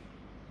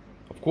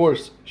 Of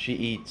course she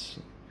eats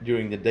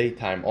during the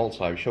daytime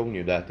also. I've shown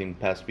you that in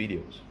past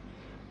videos.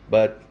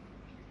 But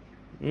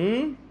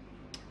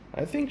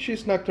I think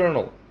she's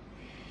nocturnal.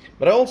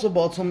 But I also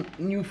bought some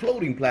new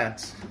floating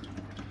plants.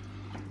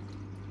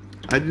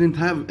 I didn't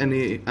have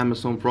any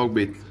Amazon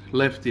frogbit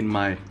left in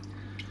my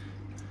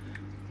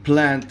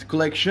plant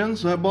collection,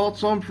 so I bought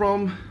some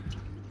from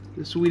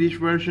the Swedish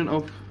version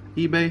of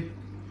eBay.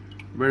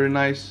 Very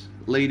nice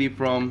lady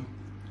from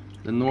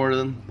the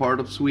northern part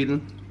of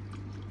Sweden.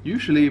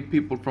 Usually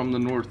people from the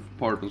north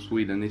part of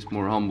Sweden is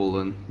more humble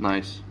and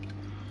nice.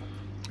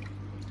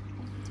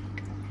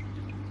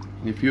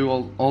 If you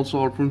also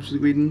are from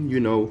Sweden, you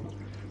know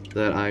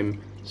that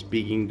I'm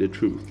speaking the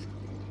truth.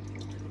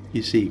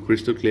 You see,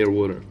 crystal clear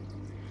water.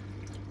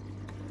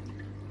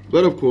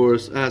 But of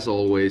course, as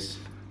always,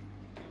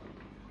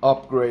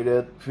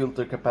 upgraded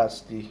filter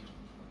capacity.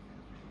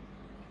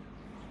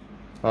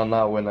 Oh,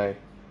 now when I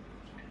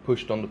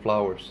pushed on the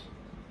flowers.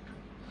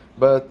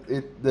 But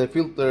the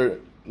filter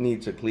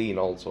needs a clean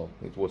also.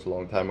 It was a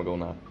long time ago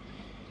now.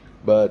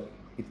 But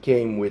it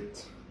came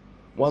with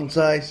one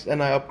size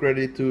and I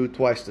upgraded to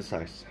twice the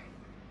size.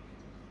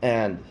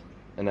 And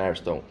an air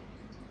stone.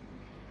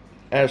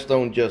 Air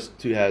stone just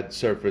to add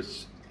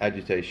surface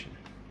agitation.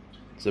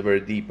 It's a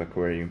very deep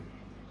aquarium.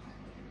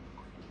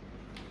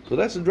 So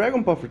that's a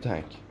dragon puffer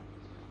tank.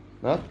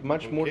 Not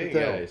much more to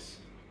tell. Guys.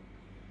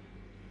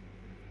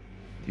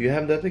 Do you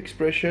have that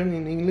expression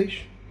in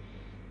English?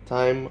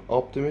 Time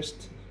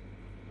optimist?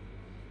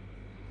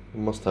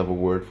 You must have a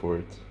word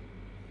for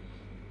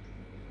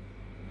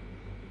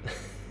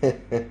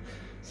it.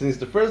 Since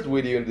the first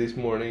video this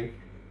morning,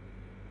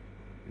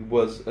 it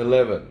was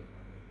 11.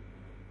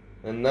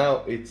 And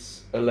now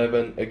it's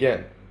 11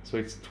 again. So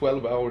it's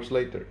 12 hours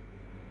later.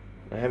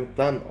 I haven't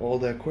done all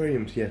the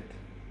aquariums yet.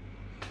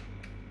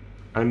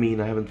 I mean,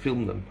 I haven't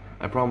filmed them.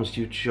 I promised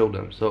you to show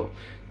them. So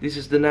this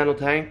is the nano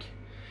tank.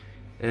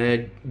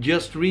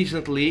 Just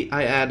recently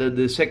I added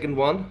the second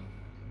one.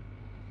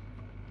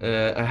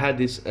 I had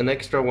an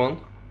extra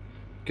one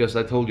because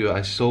I told you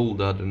I sold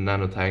the other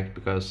nano tank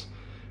because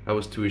I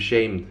was too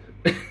ashamed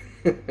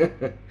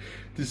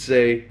to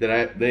say that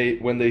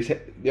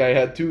I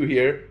had two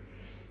here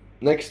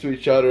next to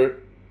each other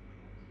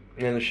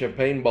in a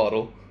champagne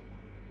bottle,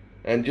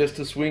 and just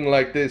to swing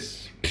like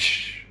this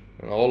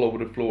and all over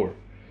the floor.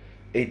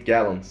 8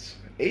 gallons.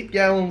 8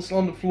 gallons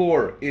on the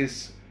floor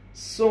is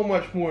so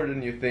much more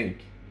than you think.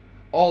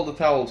 All the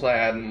towels I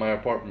had in my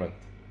apartment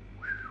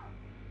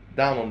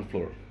down on the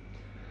floor.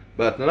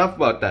 But enough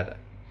about that.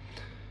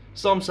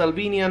 Some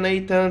Salvinia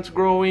Nathans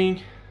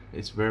growing.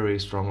 It's very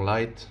strong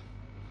light.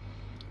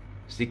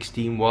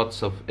 16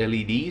 watts of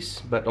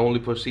LEDs, but only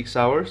for 6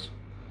 hours.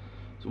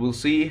 So we'll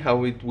see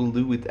how it will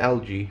do with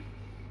algae.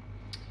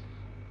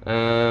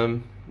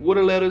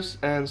 Water lettuce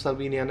and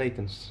Salvinia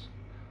natans.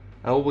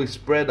 I always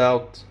spread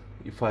out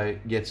if I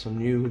get some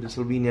new. The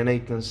Salvinia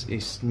natans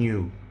is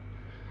new.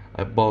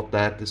 I bought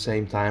that the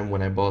same time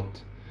when I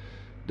bought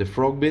the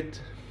frog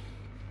bit,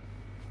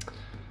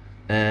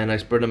 and I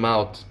spread them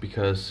out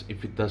because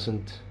if it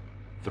doesn't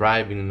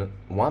thrive in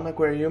one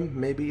aquarium,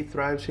 maybe it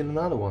thrives in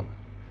another one,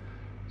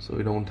 so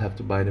we don't have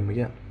to buy them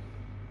again.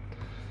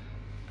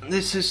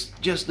 This is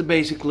just the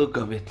basic look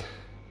of it.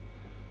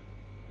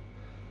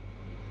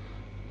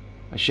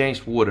 I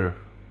changed water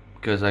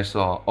because I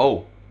saw,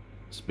 oh,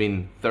 it's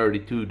been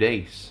 32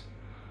 days,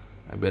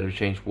 I better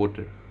change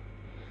water.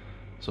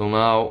 So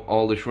now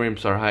all the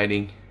shrimps are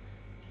hiding,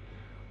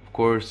 of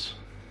course,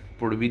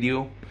 for the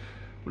video,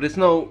 but it's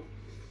no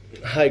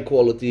high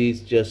quality,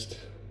 it's just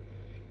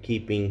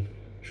keeping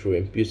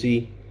shrimp. You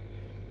see,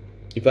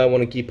 if I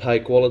want to keep high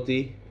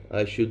quality,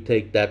 I should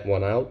take that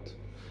one out.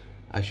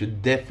 I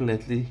should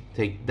definitely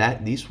take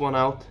this one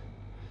out.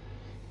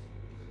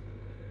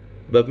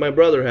 But my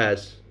brother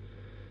has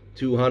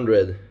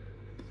 200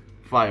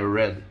 fire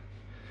red,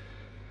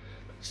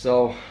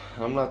 so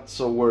I'm not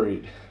so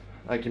worried.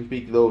 I can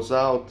pick those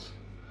out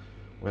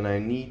when I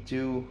need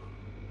to,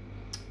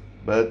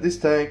 but this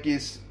tank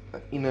is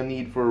in a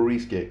need for a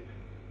rescape.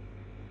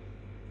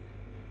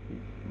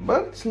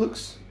 But it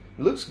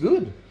looks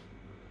good.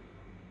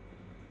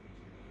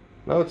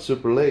 Now it's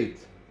super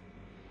late,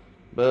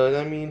 but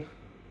I mean,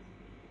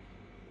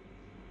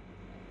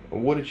 a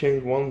water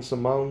change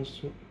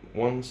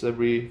once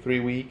every 3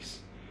 weeks,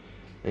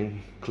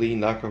 and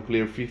clean Aqua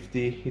Clear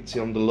 50. It's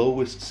on the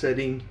lowest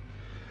setting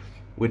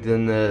with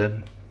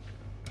a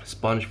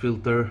sponge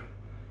filter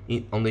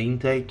on the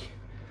intake,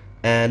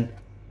 and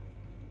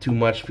too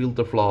much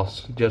filter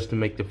floss just to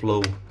make the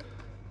flow,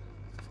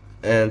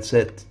 and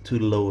set to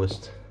the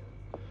lowest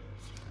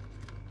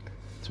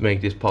to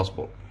make this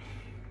possible.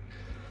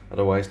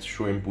 Otherwise the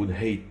shrimp would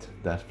hate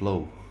that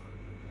flow.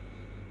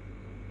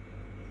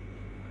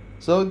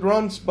 So it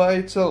runs by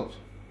itself.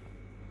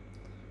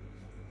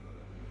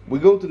 We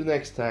go to the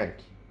next tank.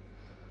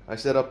 I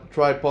set up a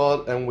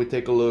tripod and we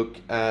take a look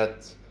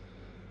at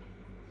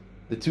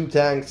the 2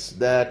 tanks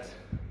that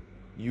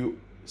you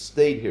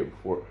stayed here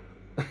for.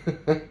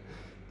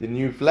 The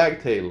new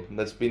flagtail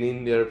that's been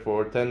in there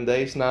for 10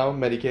 days now,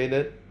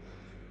 medicated,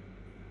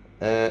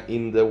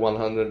 in the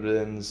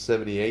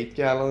 178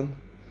 gallon,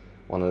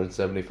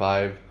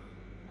 175,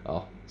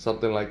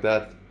 something like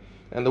that,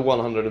 and the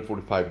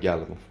 145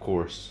 gallon, of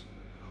course,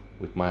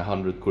 with my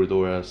 100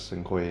 Cordoras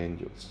and Koi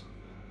Angels.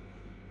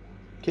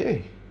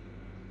 Okay,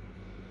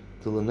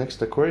 till the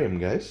next aquarium,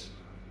 guys.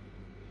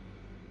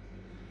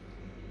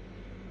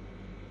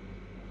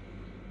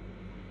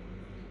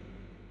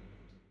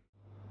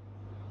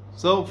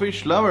 So,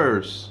 fish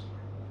lovers,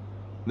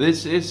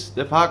 this is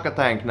the Fahaka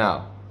tank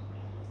now.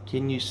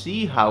 Can you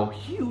see how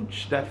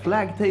huge that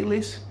flagtail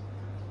is?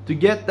 To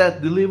get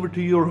that delivered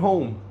to your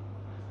home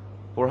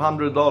for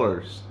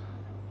 $100,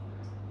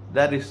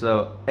 that is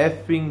a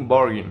effing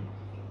bargain.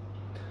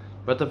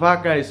 But the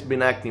Fahaka has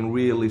been acting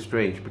really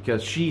strange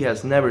because she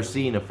has never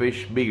seen a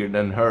fish bigger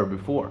than her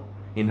before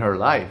in her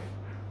life.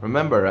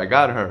 Remember, I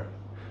got her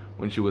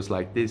when she was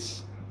like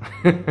this.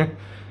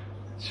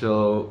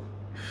 So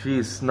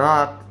she's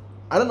not,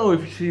 I don't know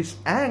if she's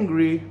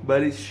angry,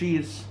 but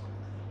she's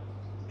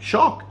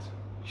shocked.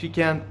 She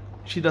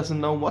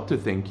doesn't know what to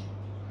think.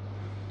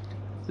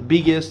 The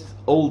biggest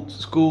old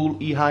school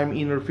Eheim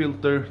inner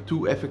filter,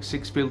 2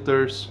 FX6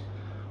 filters,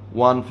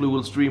 1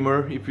 fluid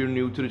streamer if you're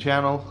new to the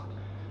channel,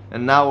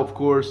 and now of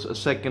course a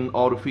second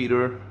auto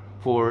feeder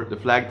for the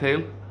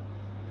flagtail,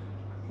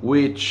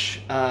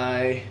 which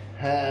I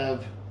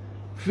have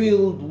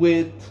filled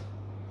with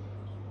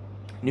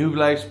New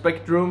Life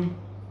Spectrum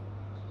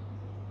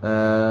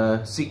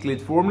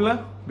cichlid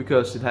formula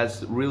because it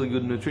has really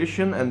good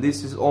nutrition, and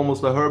this is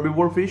almost a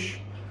herbivore fish,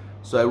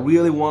 so I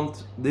really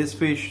want this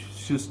fish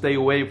to stay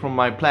away from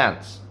my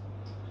plants.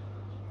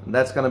 And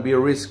that's gonna be a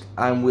risk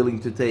I'm willing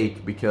to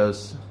take,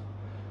 because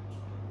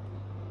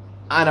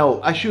I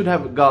know I should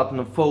have gotten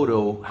a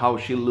photo how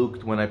she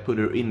looked when I put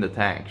her in the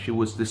tank. She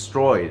was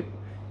destroyed.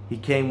 He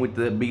came with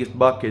the biggest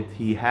bucket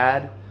he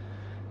had,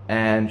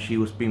 and she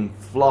was been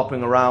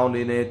flopping around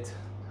in it,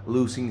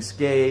 losing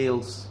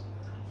scales,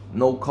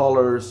 no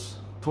colors,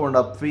 torn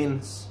up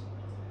fins.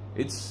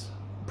 It's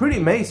pretty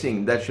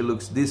amazing that she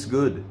looks this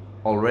good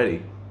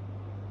already.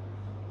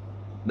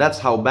 That's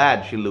how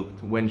bad she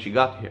looked when she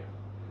got here.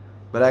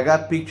 But I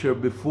got picture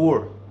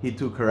before he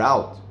took her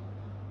out,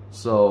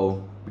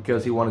 so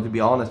because he wanted to be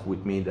honest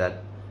with me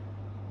that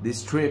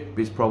this trip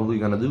is probably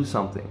gonna do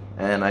something,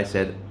 and I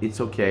said it's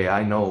okay,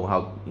 I know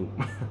how to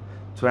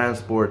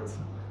transport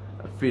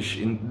a fish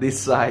in this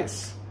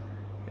size.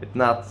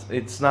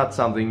 It's not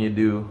something you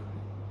do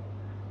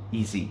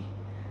easy.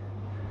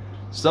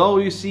 So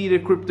you see the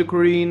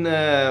cryptocorin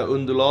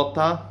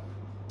undulata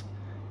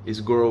is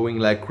growing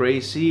like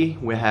crazy.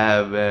 We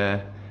have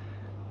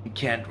you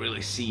can't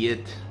really see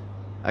it,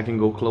 I can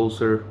go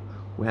closer.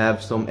 We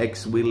have some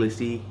X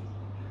Willisi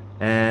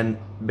and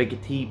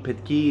Becketi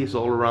Petki is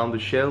all around the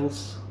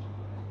shells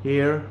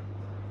here,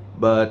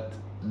 but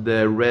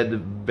the red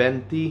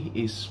venti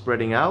is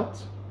spreading out.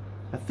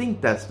 I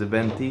think that's the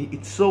venti.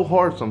 It's so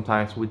hard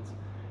sometimes with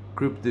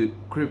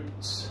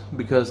crypts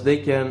because they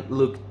can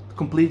look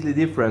completely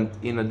different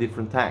in a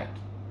different tank.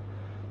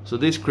 So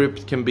this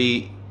crypt can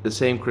be the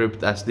same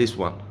crypt as this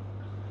one,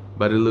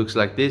 but it looks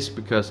like this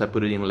because I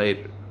put it in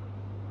later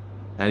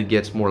and it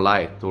gets more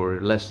light or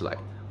less light,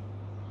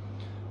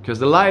 because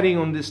the lighting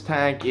on this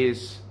tank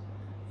is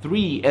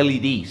 3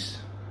 LEDs.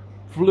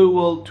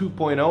 Fluval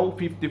 2.0,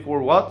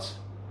 54 watts,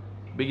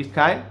 biggest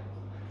kind.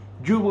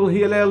 Jewel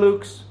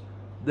Helix,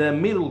 the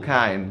middle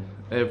kind,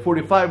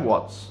 45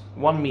 watts,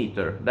 1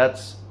 meter.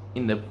 That's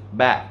in the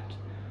back.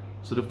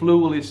 So the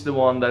Fluval is the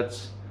one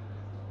that's,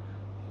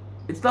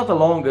 it's not the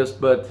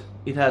longest, but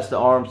it has the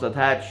arms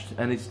attached,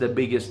 and it's the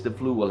biggest the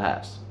Fluval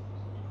has.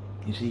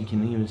 You see, you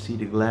can even see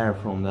the glare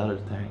from the other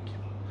tank.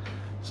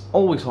 It's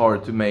always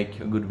hard to make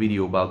a good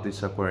video about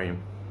this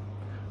aquarium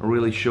and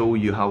really show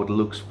you how it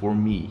looks for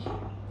me.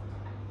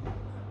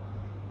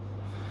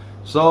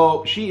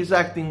 So she is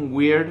acting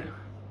weird.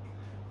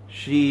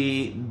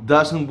 She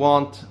doesn't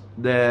want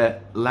the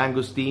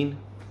langoustine.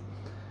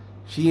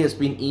 She has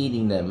been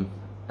eating them,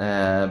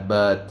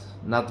 but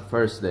not the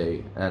first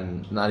day,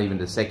 and not even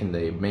the second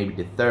day, maybe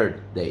the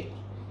third day,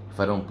 if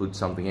I don't put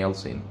something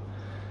else in.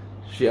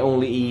 She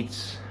only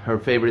eats her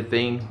favorite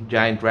thing,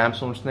 giant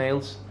ramshorn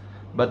snails,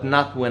 but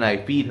not when I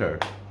feed her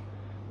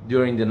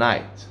during the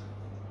night,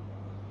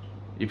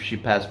 if she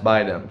passed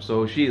by them.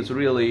 So she is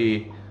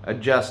really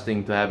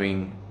adjusting to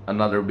having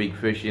another big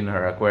fish in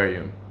her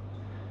aquarium.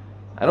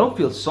 I don't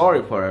feel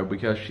sorry for her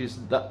because she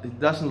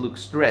doesn't look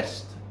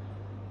stressed.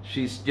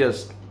 She's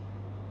just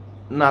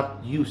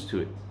not used to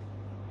it.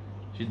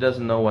 She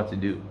doesn't know what to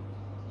do.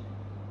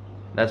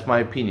 That's my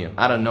opinion.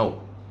 I don't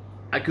know.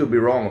 I could be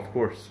wrong, of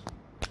course.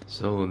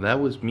 So that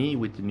was me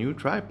with the new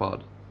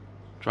tripod,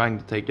 trying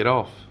to take it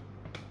off,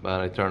 but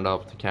I turned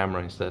off the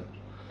camera instead.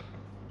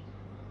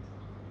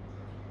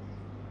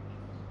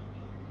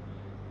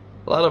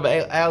 A lot of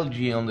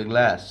algae on the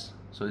glass,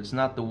 so it's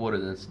not the water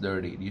that's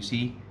dirty. Do you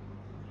see?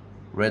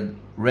 Red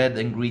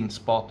and green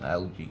spot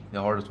algae,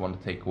 the hardest one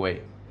to take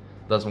away.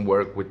 Doesn't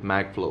work with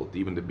MagFloat,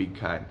 even the big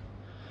kind.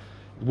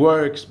 It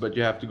works, but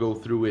you have to go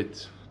through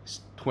it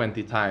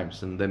 20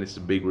 times, and then it's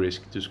a big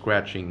risk to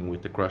scratching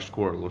with the crushed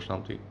coral or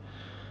something.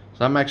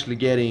 So I'm actually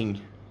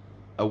getting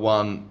a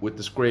one with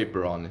the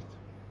scraper on it.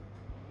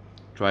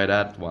 Try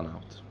that one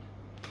out.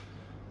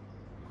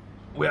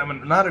 We have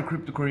another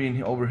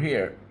cryptocorean over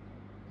here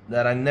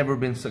that I've never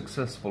been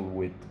successful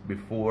with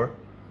before.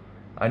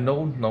 I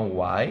don't know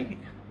why.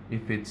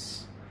 If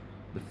it's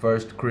the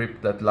first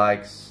crypt that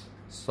likes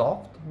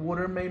soft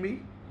water,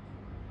 maybe.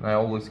 I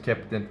always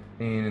kept it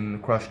in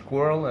crushed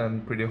coral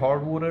and pretty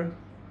hard water,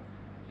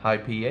 high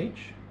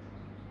pH.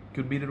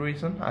 Could be the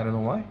reason. I don't know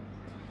why.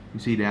 You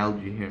see the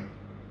algae here.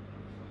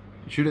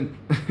 You shouldn't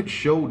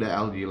show the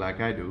algae like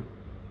I do.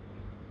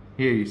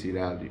 Here you see the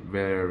algae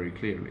very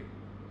clearly.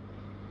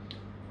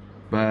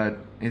 But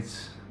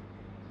it's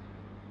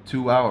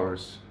 2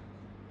 hours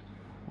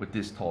with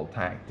this tall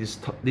tank.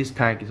 This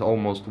tank is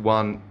almost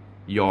 1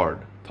 yard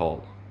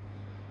tall.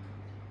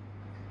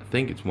 I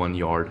think it's 1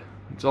 yard.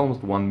 It's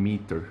almost 1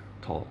 meter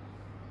tall.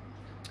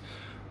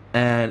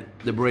 And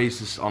the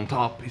braces on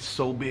top is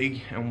so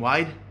big and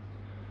wide,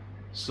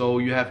 so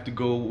you have to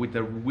go with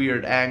a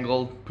weird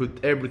angle,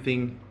 put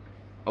everything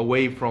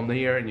away from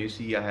here, and you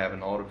see I have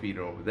an auto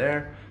feeder over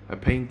there, a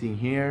painting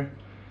here,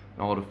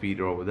 an auto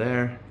feeder over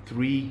there,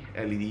 3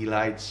 LED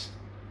lights.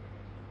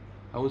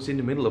 I was in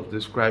the middle of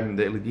describing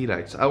the LED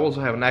lights. I also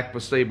have an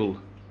Aquastable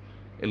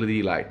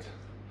LED light.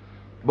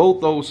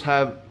 Both those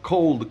have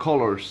cold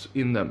colors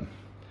in them.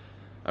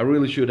 I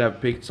really should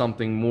have picked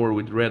something more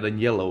with red and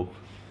yellow.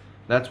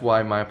 That's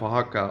why my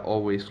Fahaka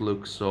always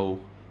looks so...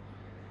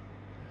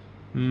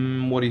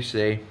 what do you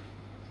say?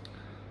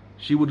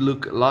 She would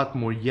look a lot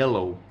more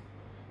yellow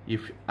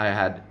if I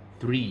had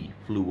 3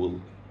 Fluval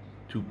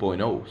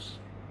 2.0s.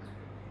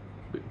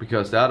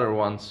 Because the other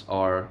ones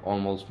are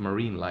almost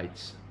marine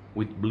lights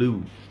with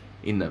blue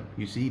in them.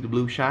 You see the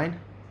blue shine?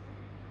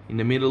 In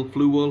the middle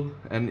Fluval,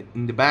 and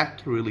in the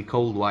back really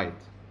cold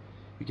white.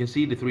 You can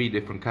see the 3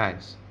 different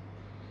kinds.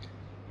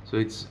 So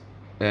it's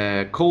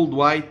cold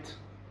white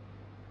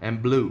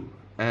and blue,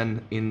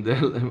 and in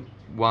the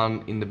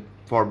one in the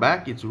far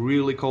back it's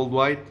really cold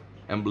white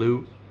and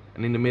blue,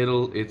 and in the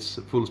middle it's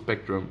full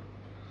spectrum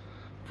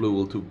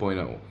Fluval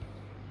 2.0.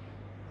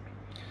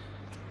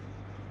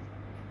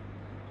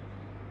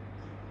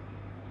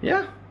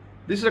 Yeah,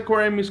 this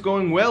aquarium is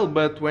going well,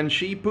 but when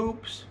she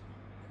poops,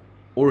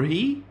 or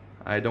he,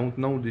 I don't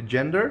know the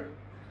gender,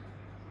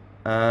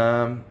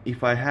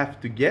 if I have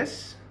to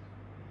guess,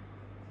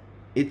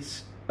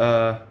 it's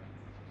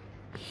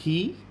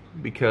he,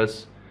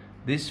 because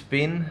this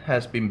fin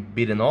has been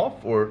bitten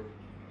off or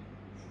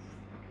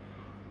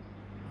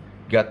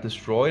got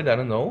destroyed, I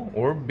don't know,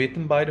 or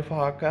bitten by the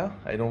Fahaka,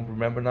 I don't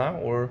remember now,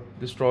 or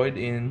destroyed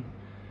in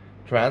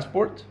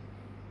transport.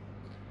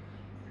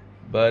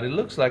 But it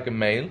looks like a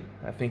male.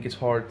 I think it's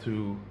hard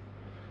to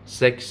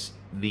sex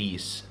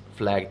these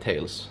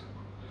flagtails.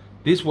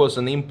 This was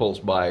an impulse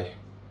buy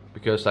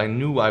because I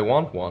knew I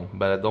want one,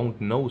 but I don't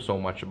know so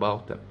much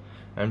about them.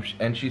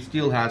 And she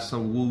still has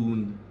some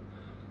wound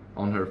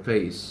on her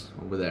face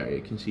over there.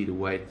 You can see the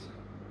white,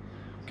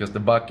 because the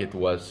bucket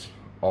was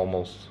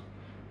almost,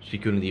 she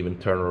couldn't even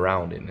turn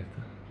around in it.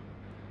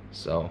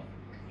 So,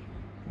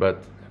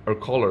 but her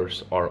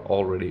colors are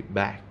already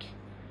back,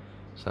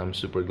 so I'm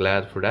super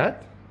glad for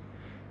that.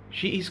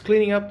 She is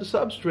cleaning up the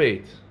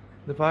substrate.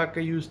 The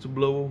Fahaka used to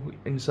blow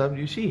in sub.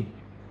 You see,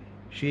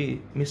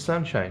 Miss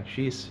Sunshine,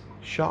 she's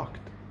shocked.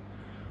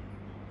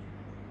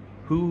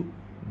 Who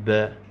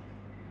the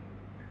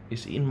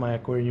is in my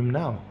aquarium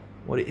now?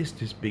 What is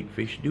this big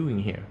fish doing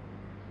here?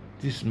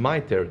 This is my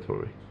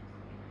territory.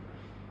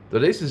 So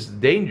this is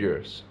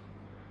dangerous.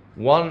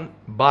 One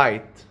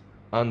bite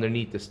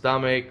underneath the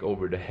stomach,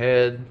 over the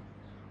head,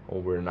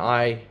 over an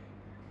eye,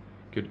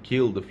 could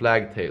kill the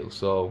flagtail.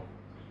 So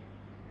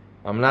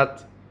I'm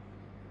not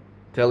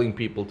telling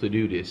people to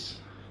do this,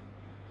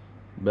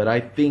 but I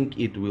think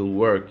it will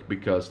work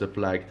because the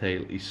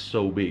flagtail is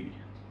so big.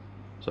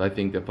 So I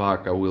think the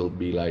Fahaka will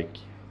be like,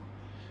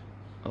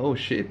 oh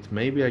shit,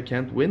 maybe I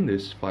can't win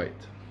this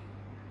fight.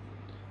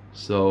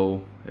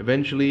 So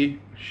eventually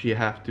she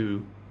have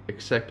to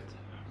accept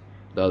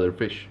the other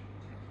fish.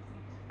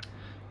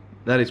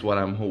 That is what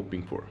I'm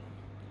hoping for.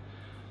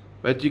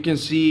 But you can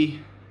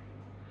see,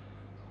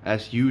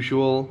 as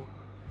usual,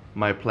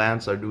 my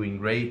plants are doing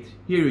great.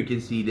 Here you can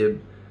see the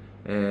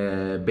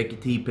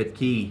Beckety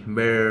Petki,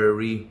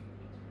 very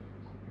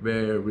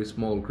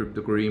small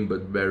cryptocorim,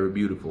 but very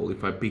beautiful.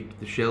 If I pick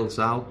the shells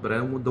out, but I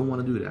don't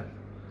want to do that.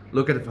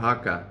 Look at the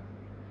Fahaka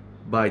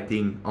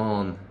biting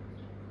on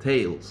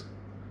tails.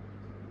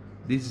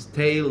 This is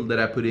tail that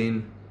I put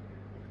in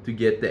to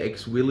get the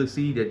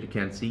ex-willowy that you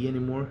can't see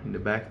anymore in the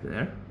back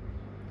there,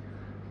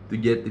 to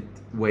get it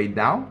way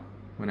down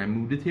when I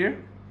moved it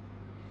here.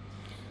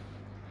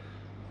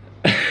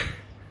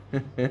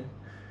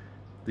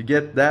 To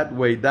get that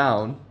way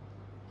down,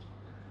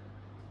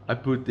 I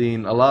put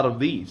in a lot of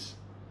these.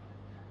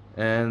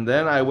 And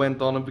then I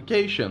went on a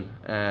vacation,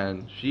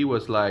 and she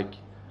was like,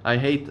 I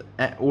hate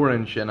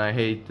orange and I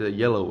hate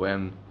yellow,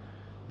 and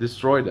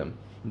destroy them.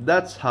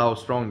 That's how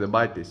strong the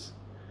bite is.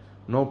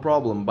 No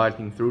problem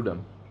biting through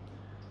them.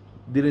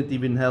 Didn't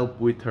even help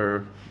with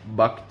her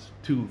bucked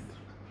tooth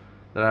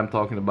that I'm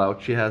talking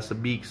about. She has a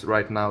beak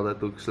right now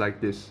that looks like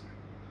this.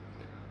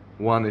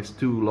 One is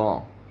too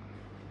long.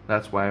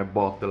 That's why I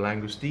bought the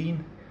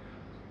langoustine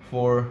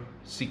for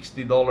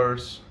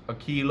 $60 a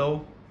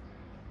kilo,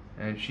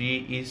 and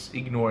she is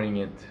ignoring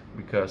it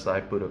because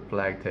I put a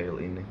flagtail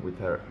in with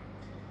her.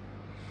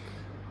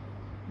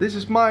 This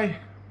is my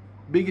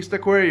biggest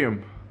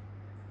aquarium,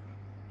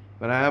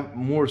 but I have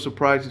more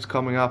surprises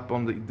coming up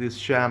on this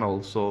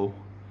channel, so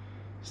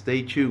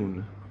stay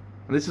tuned.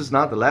 And this is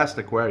not the last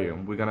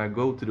aquarium. We're gonna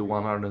go to the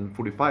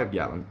 145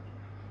 gallon.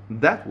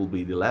 That will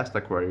be the last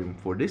aquarium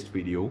for this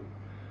video,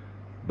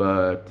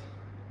 but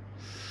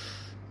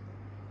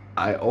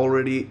I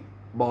already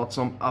bought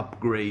some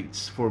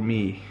upgrades for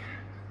me.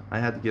 I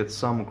had to get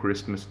some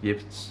Christmas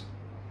gifts,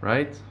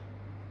 right?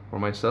 For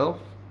myself.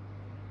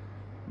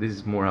 This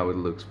is more how it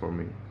looks for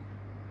me.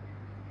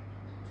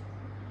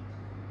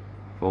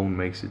 Phone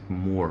makes it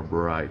more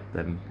bright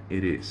than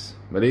it is,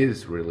 but it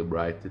is really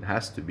bright. It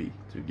has to be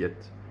to get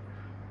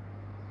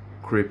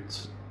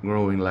crypts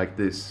growing like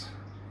this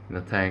in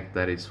a tank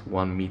that is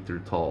 1 meter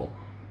tall.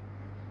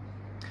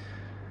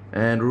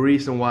 And the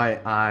reason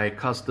why I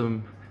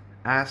custom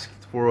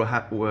asked for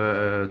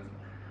a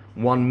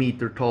 1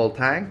 meter tall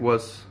tank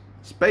was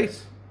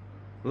space.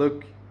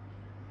 Look,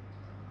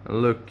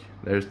 and look,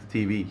 there's the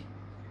TV.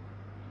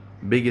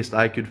 Biggest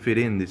I could fit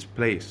in this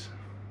place.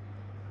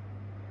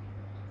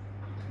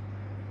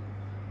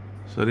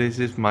 So this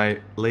is my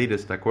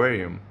latest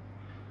aquarium.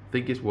 I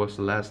think it was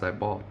the last I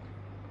bought.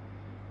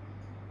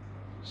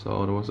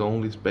 So there was the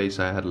only space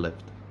I had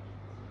left.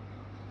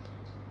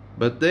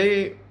 But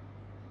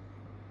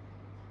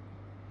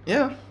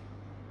yeah,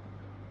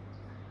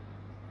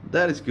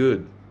 that is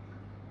good.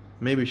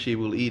 Maybe she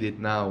will eat it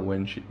now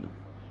when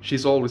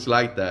she's always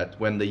like that.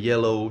 When the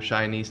yellow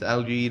Chinese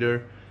algae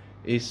eater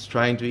is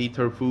trying to eat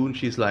her food,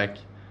 she's like,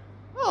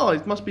 oh,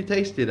 it must be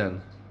tasty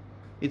then.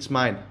 It's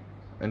mine.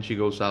 And she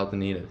goes out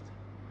and eat it.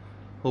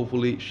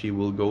 Hopefully she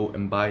will go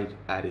and bite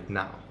at it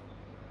now.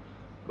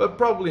 But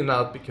probably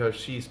not, because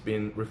she's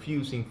been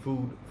refusing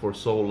food for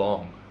so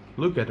long.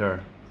 Look at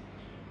her.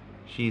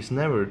 She's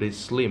never this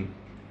slim.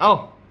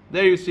 Oh,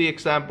 there you see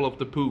example of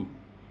the poo.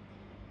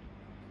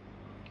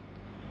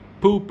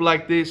 Poop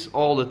like this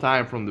all the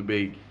time from the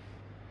big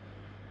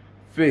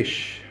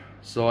fish.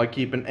 So I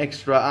keep an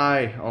extra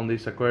eye on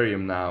this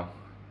aquarium now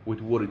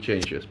with water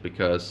changes,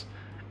 because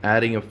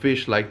adding a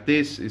fish like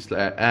this is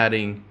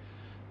adding,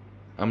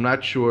 I'm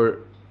not sure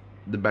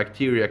the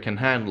bacteria can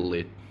handle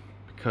it,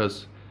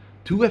 because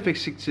 2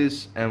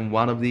 FX6s and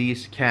one of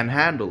these can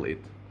handle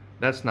it.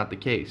 That's not the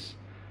case.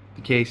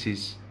 The case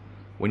is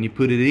when you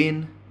put it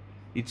in,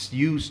 it's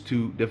used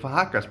to the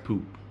Fahaka's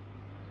poop,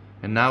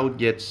 and now it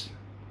gets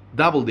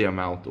double the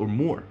amount or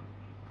more,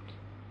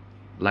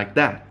 like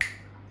that.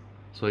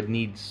 so it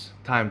needs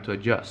time to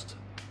adjust.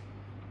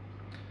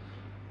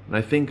 And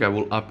I think I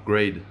will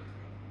upgrade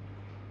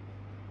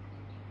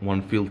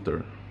one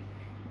filter.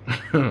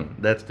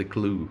 That's the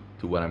clue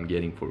to what I'm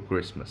getting for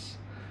Christmas.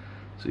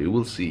 So you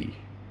will see.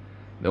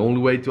 The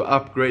only way to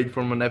upgrade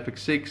from an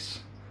FX6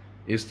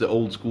 is the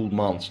old school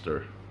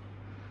monster.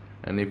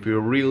 And if you're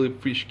a really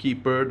fish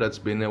keeper that's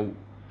been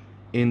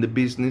in the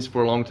business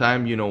for a long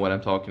time, you know what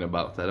I'm talking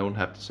about. I don't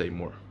have to say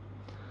more.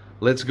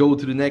 Let's go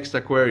to the next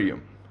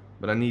aquarium.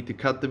 But I need to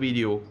cut the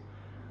video.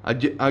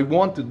 I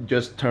want to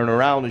just turn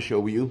around and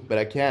show you, but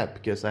I can't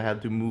because I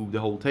had to move the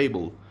whole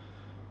table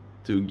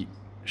to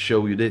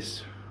show you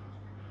this.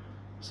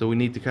 So we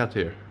need to cut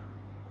here.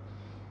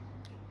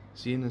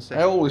 See you in a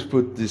second. I always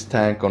put this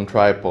tank on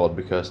tripod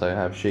because I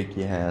have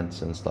shaky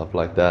hands and stuff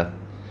like that.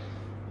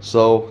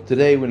 So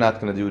today we're not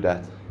gonna do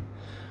that.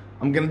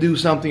 I'm gonna do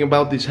something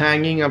about this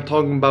hanging. I'm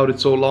talking about it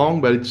so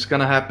long, but it's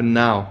gonna happen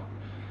now.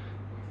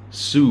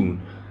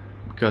 Soon.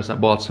 Because I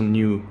bought some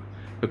new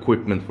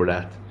equipment for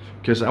that.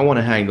 Because I want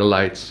to hang the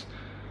lights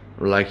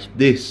like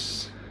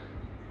this.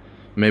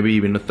 Maybe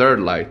even a third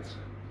light.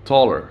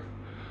 Taller.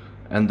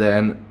 And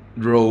then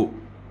draw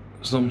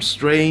some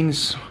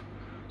strains,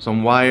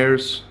 some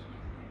wires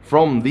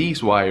from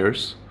these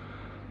wires,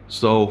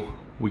 so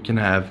we can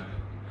have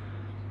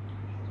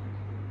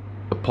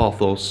a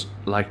pothos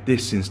like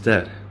this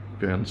instead,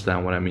 if you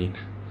understand what I mean.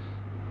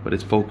 But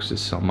it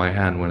focuses on my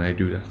hand when I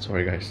do that.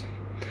 Sorry guys.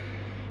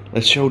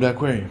 Let's show the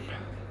aquarium.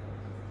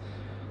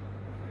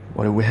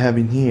 What do we have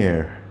in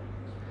here?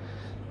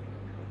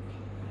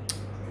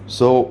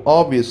 So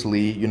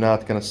obviously you're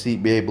not gonna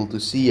be able to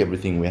see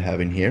everything we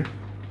have in here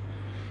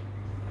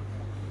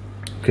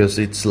because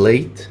it's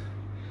late.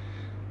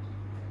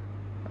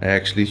 I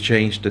actually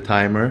changed the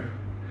timer.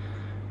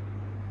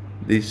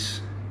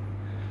 It's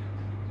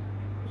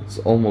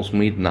almost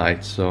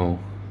midnight, so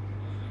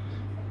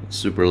it's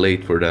super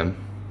late for them.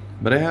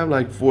 But I have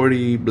like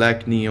 40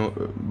 black neon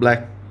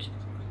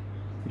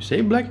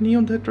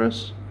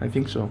tetras? I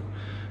think so.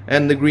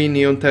 And the green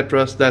neon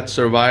tetras that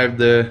survived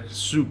the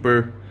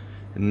super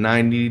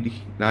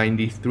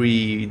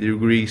 93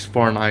 degrees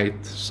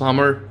Fahrenheit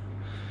summer.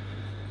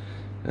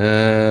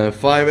 5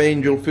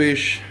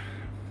 angelfish,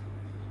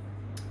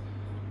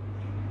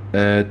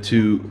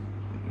 2,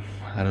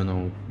 I don't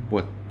know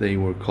what they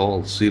were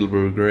called,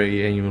 silver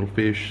gray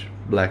angelfish,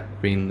 black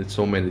fin, it's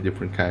so many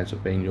different kinds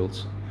of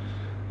angels,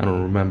 I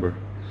don't remember.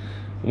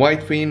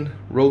 White fin,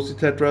 rosy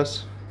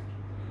tetras,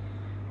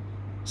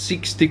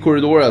 60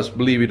 corridoras,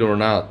 believe it or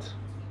not,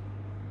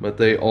 but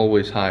they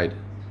always hide,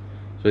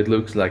 so it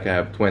looks like I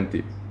have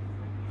 20.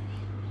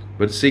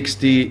 But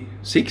 60,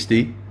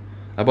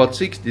 I bought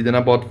 60, then I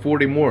bought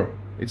 40 more.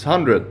 It's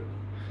 100.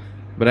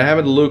 But I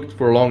haven't looked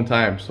for a long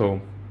time,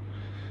 so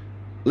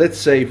let's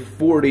say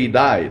 40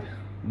 died,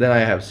 then I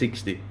have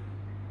 60.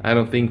 I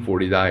don't think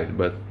 40 died,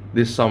 but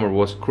this summer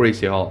was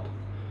crazy hot.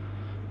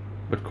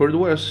 But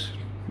corridoras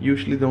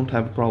usually don't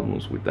have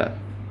problems with that.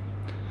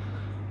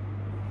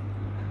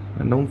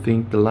 I don't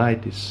think the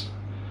light is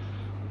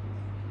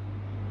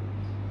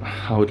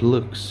how it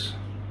looks.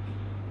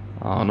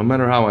 No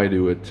matter how I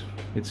do it,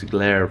 it's a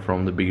glare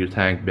from the bigger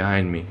tank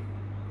behind me.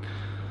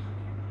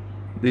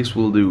 This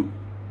will do.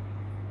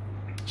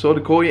 So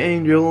the koi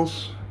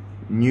angels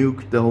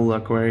nuked the whole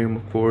aquarium,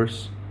 of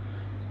course,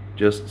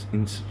 just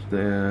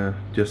to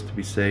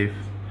be safe.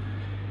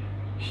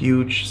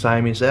 Huge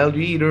Siamese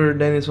algae eater,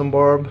 Denison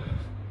barb.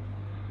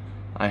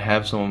 I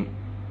have some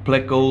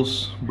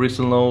plecos,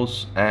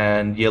 bristlenose,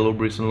 and yellow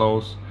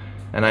bristlenose,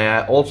 and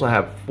I also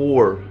have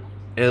 4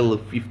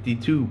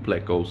 L52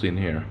 plecos in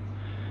here.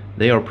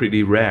 They are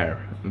pretty rare,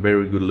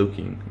 very good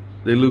looking.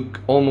 They look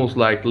almost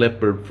like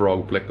leopard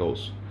frog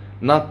plecos.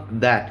 Not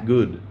that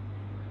good,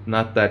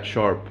 not that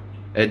sharp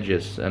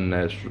edges and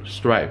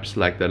stripes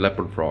like the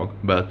leopard frog,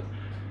 but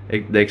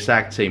the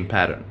exact same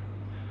pattern.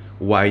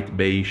 White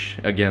beige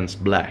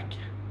against black.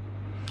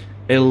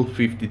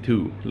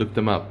 L52, look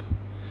them up.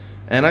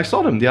 And I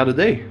saw them the other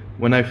day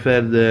when I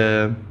fed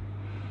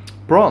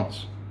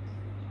prawns.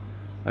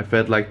 I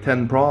fed like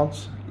 10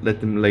 prawns,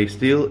 let them lay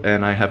still,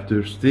 and I have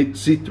to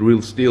sit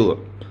real still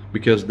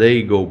because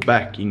they go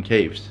back in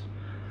caves.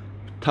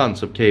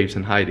 Tons of caves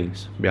and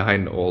hidings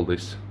behind all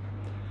this,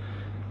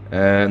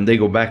 and they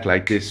go back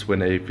like this when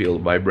they feel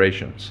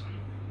vibrations.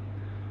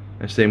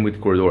 And same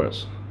with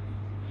corridoras.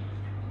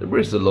 The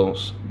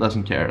bristlenose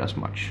doesn't care as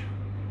much.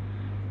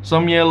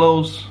 Some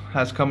yellows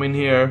has come in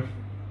here.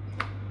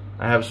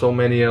 I have so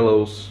many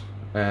yellows,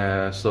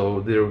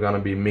 so there are gonna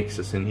be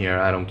mixes in here.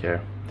 I don't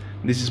care.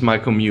 This is my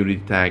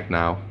community tank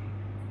now.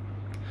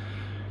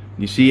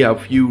 You see how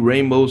few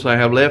rainbows I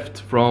have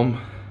left from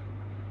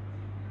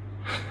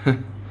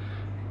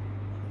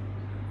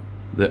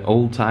the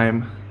old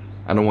time.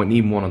 I don't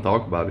even want to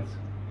talk about it.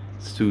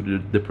 It's too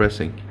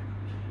depressing.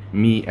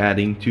 Me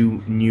adding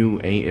 2 new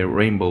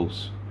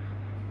rainbows,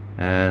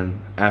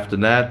 and after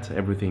that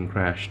everything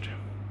crashed.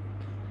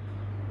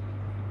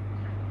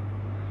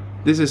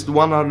 This is the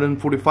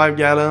 145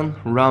 gallon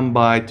run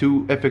by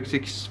 2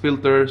 FX6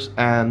 filters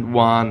and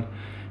 1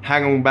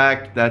 hang on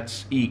back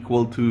that's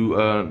equal to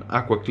an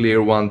Aqua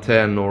Clear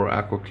 110 or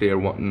Aqua Clear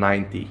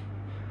 190.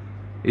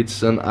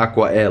 It's an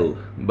Aqua L,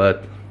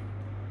 but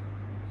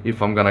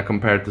if I'm gonna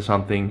compare it to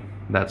something,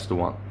 that's the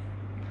one.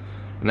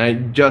 And I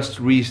just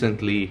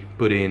recently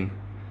put in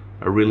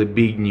a really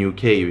big new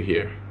cave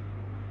here,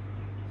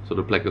 so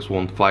the plecos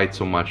won't fight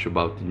so much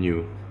about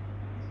the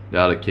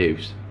other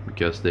caves,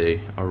 because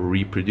they are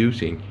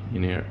reproducing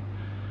in here.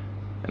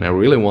 And I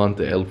really want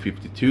the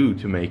L52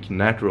 to make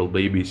natural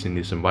babies in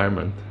this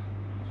environment.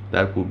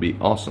 That would be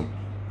awesome.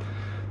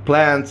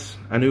 Plants,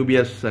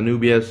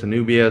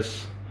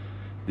 Anubias,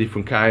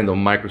 different kind of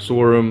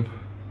Microsorum,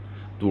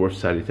 Dwarf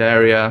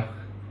Sagittaria,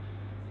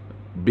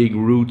 big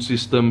root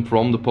system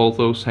from the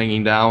pothos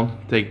hanging down,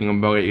 taking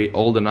away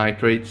all the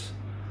nitrates.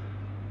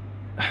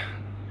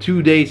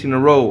 2 days in a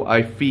row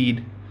I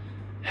feed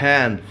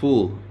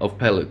handful of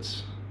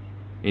pellets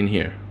in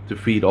here to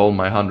feed all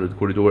my 100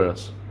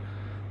 Corridoras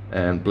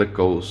and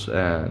plecos,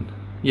 and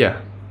yeah,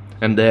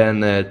 and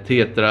then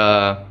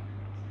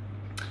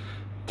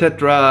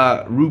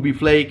tetra ruby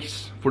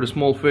flakes for the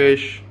small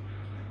fish,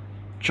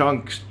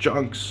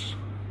 chunks,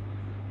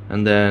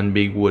 and then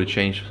big water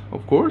change,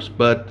 of course,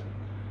 but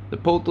the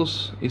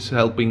pothos is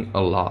helping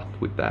a lot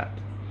with that.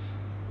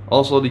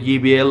 Also the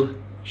GBL,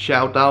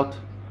 shout out,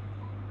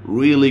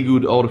 really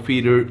good auto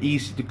feeder,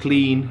 easy to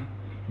clean,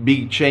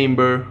 big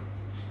chamber.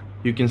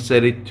 You can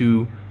set it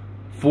to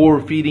 4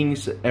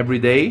 feedings every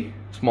day,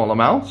 small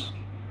amounts,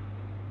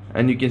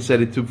 and you can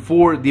set it to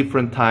 4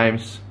 different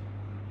times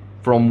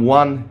from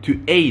 1 to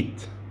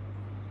 8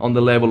 on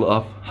the level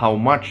of how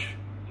much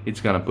it's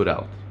gonna put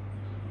out.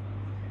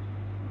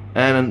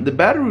 And the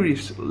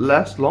batteries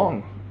last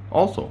long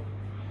also.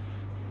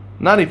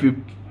 Not if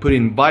you put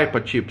in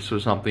Vipa chips or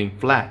something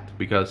flat,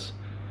 because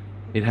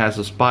it has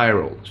a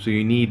spiral, so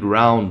you need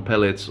round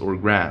pellets or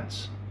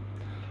grants.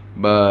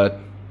 But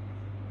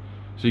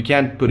so you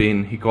can't put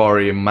in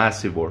Hikari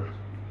Massive, or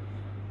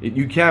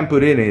you can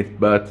put in it,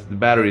 but the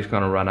battery is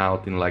gonna run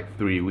out in like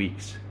 3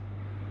 weeks,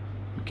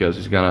 because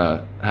it's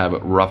gonna have a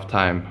rough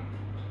time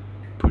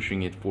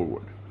pushing it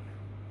forward.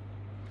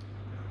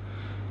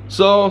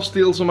 So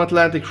still some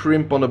Atlantic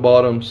shrimp on the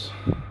bottoms,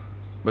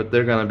 but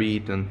they're gonna be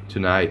eaten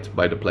tonight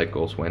by the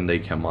plecos when they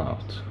come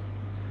out.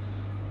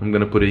 I'm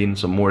gonna put in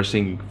some more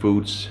sinking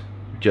foods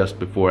just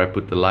before I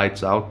put the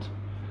lights out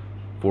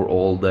for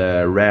all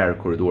the rare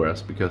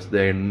Corridoras, because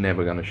they're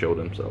never gonna show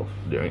themselves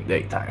during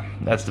daytime.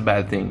 That's the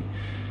bad thing.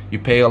 You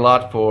pay a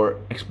lot for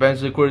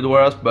expensive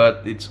Corridoras,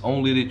 but it's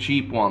only the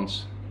cheap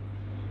ones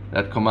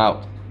that come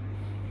out.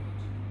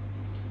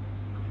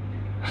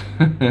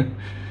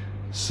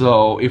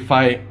 So if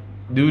I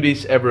do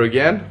this ever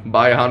again,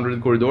 buy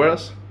 100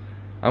 Corridoras,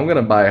 I'm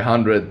gonna buy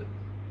 100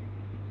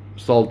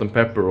 salt and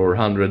pepper or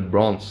 100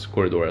 bronze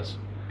Corridoras.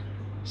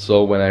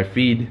 So when I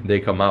feed, they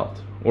come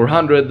out. Or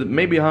 100,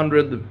 maybe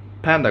 100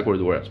 panda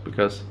Corridoras,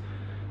 because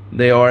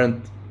they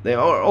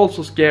are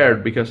also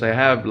scared, because I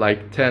have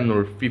like 10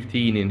 or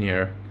 15 in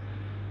here,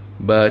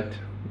 but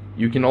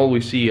you can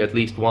always see at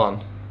least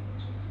one.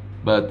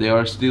 But they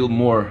are still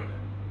more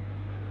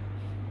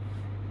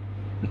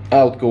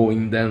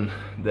outgoing than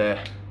the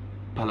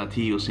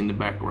Palatillos in the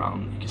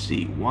background. You can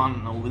see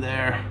one over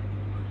there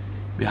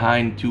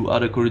behind 2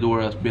 other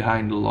Corridoras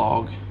behind the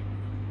log.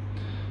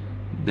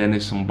 Then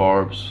is some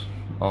barbs.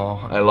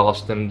 Oh, I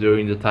lost them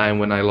during the time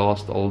when I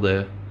lost all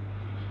the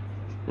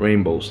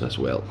rainbows as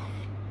well.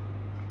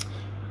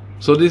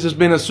 So this has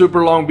been a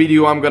super long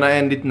video. I'm gonna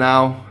end it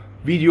now.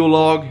 Video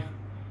log,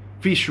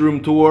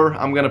 Fishroom tour.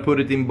 I'm gonna put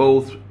it in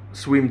both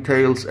Swim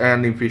Tales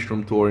and in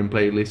Fishroom tour in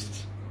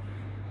playlists,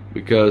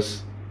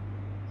 because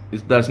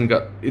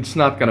it's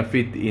not gonna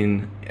fit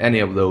in any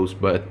of those,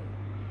 but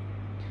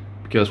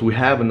because we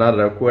have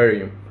another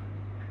aquarium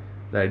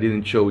that I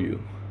didn't show you.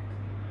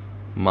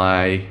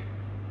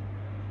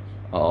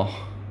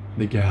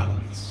 The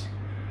gallons.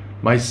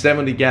 My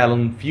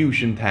 70-gallon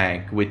fusion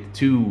tank with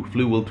 2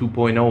 Fluval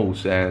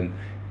 2.0s and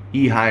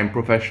Eheim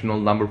Professional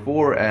number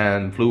 4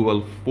 and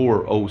Fluval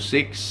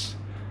 406.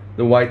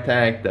 The white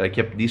tank that I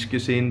kept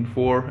discus in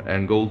before,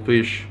 and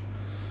goldfish.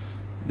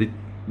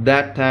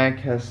 That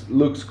tank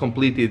looks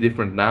completely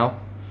different now.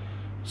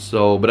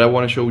 So, but I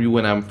want to show you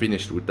when I'm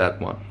finished with that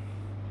one.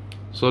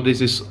 So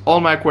this is all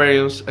my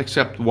aquariums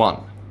except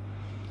one.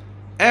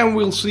 And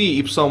we'll see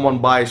if someone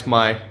buys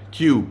my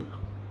cube.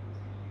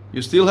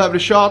 You still have the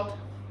shot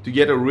to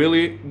get a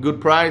really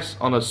good price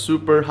on a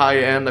super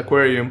high-end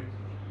aquarium.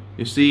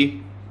 You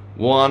see,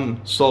 one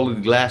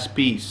solid glass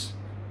piece,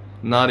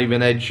 not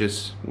even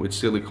edges with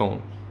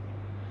silicone.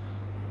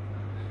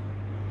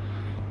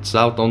 It's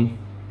out on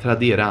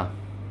Tradera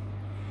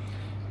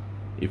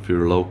if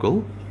you're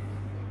local,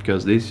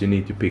 because this you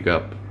need to pick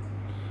up.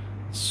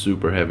 It's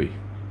super heavy.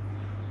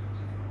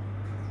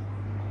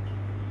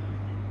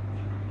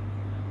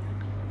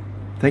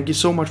 Thank you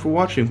so much for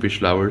watching,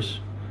 fish lovers,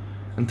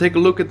 and take a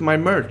look at my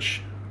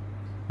merch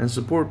and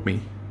support me.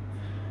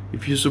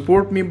 If you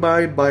support me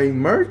by buying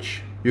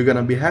merch, you're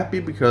gonna be happy,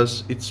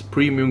 because it's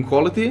premium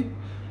quality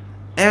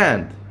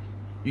and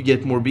you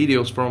get more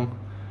videos from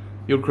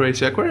your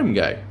crazy aquarium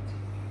guy.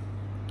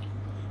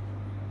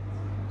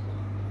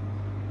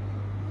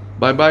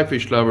 Bye bye,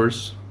 fish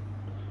lovers.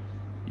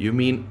 You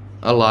mean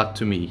a lot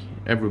to me,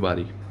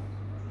 everybody.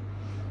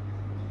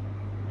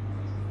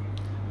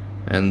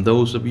 And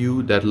those of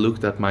you that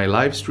looked at my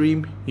live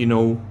stream, you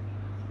know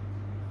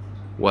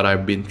what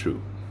I've been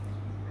through.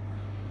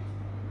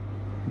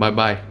 Bye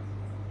bye.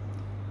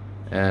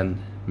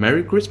 And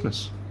Merry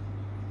Christmas.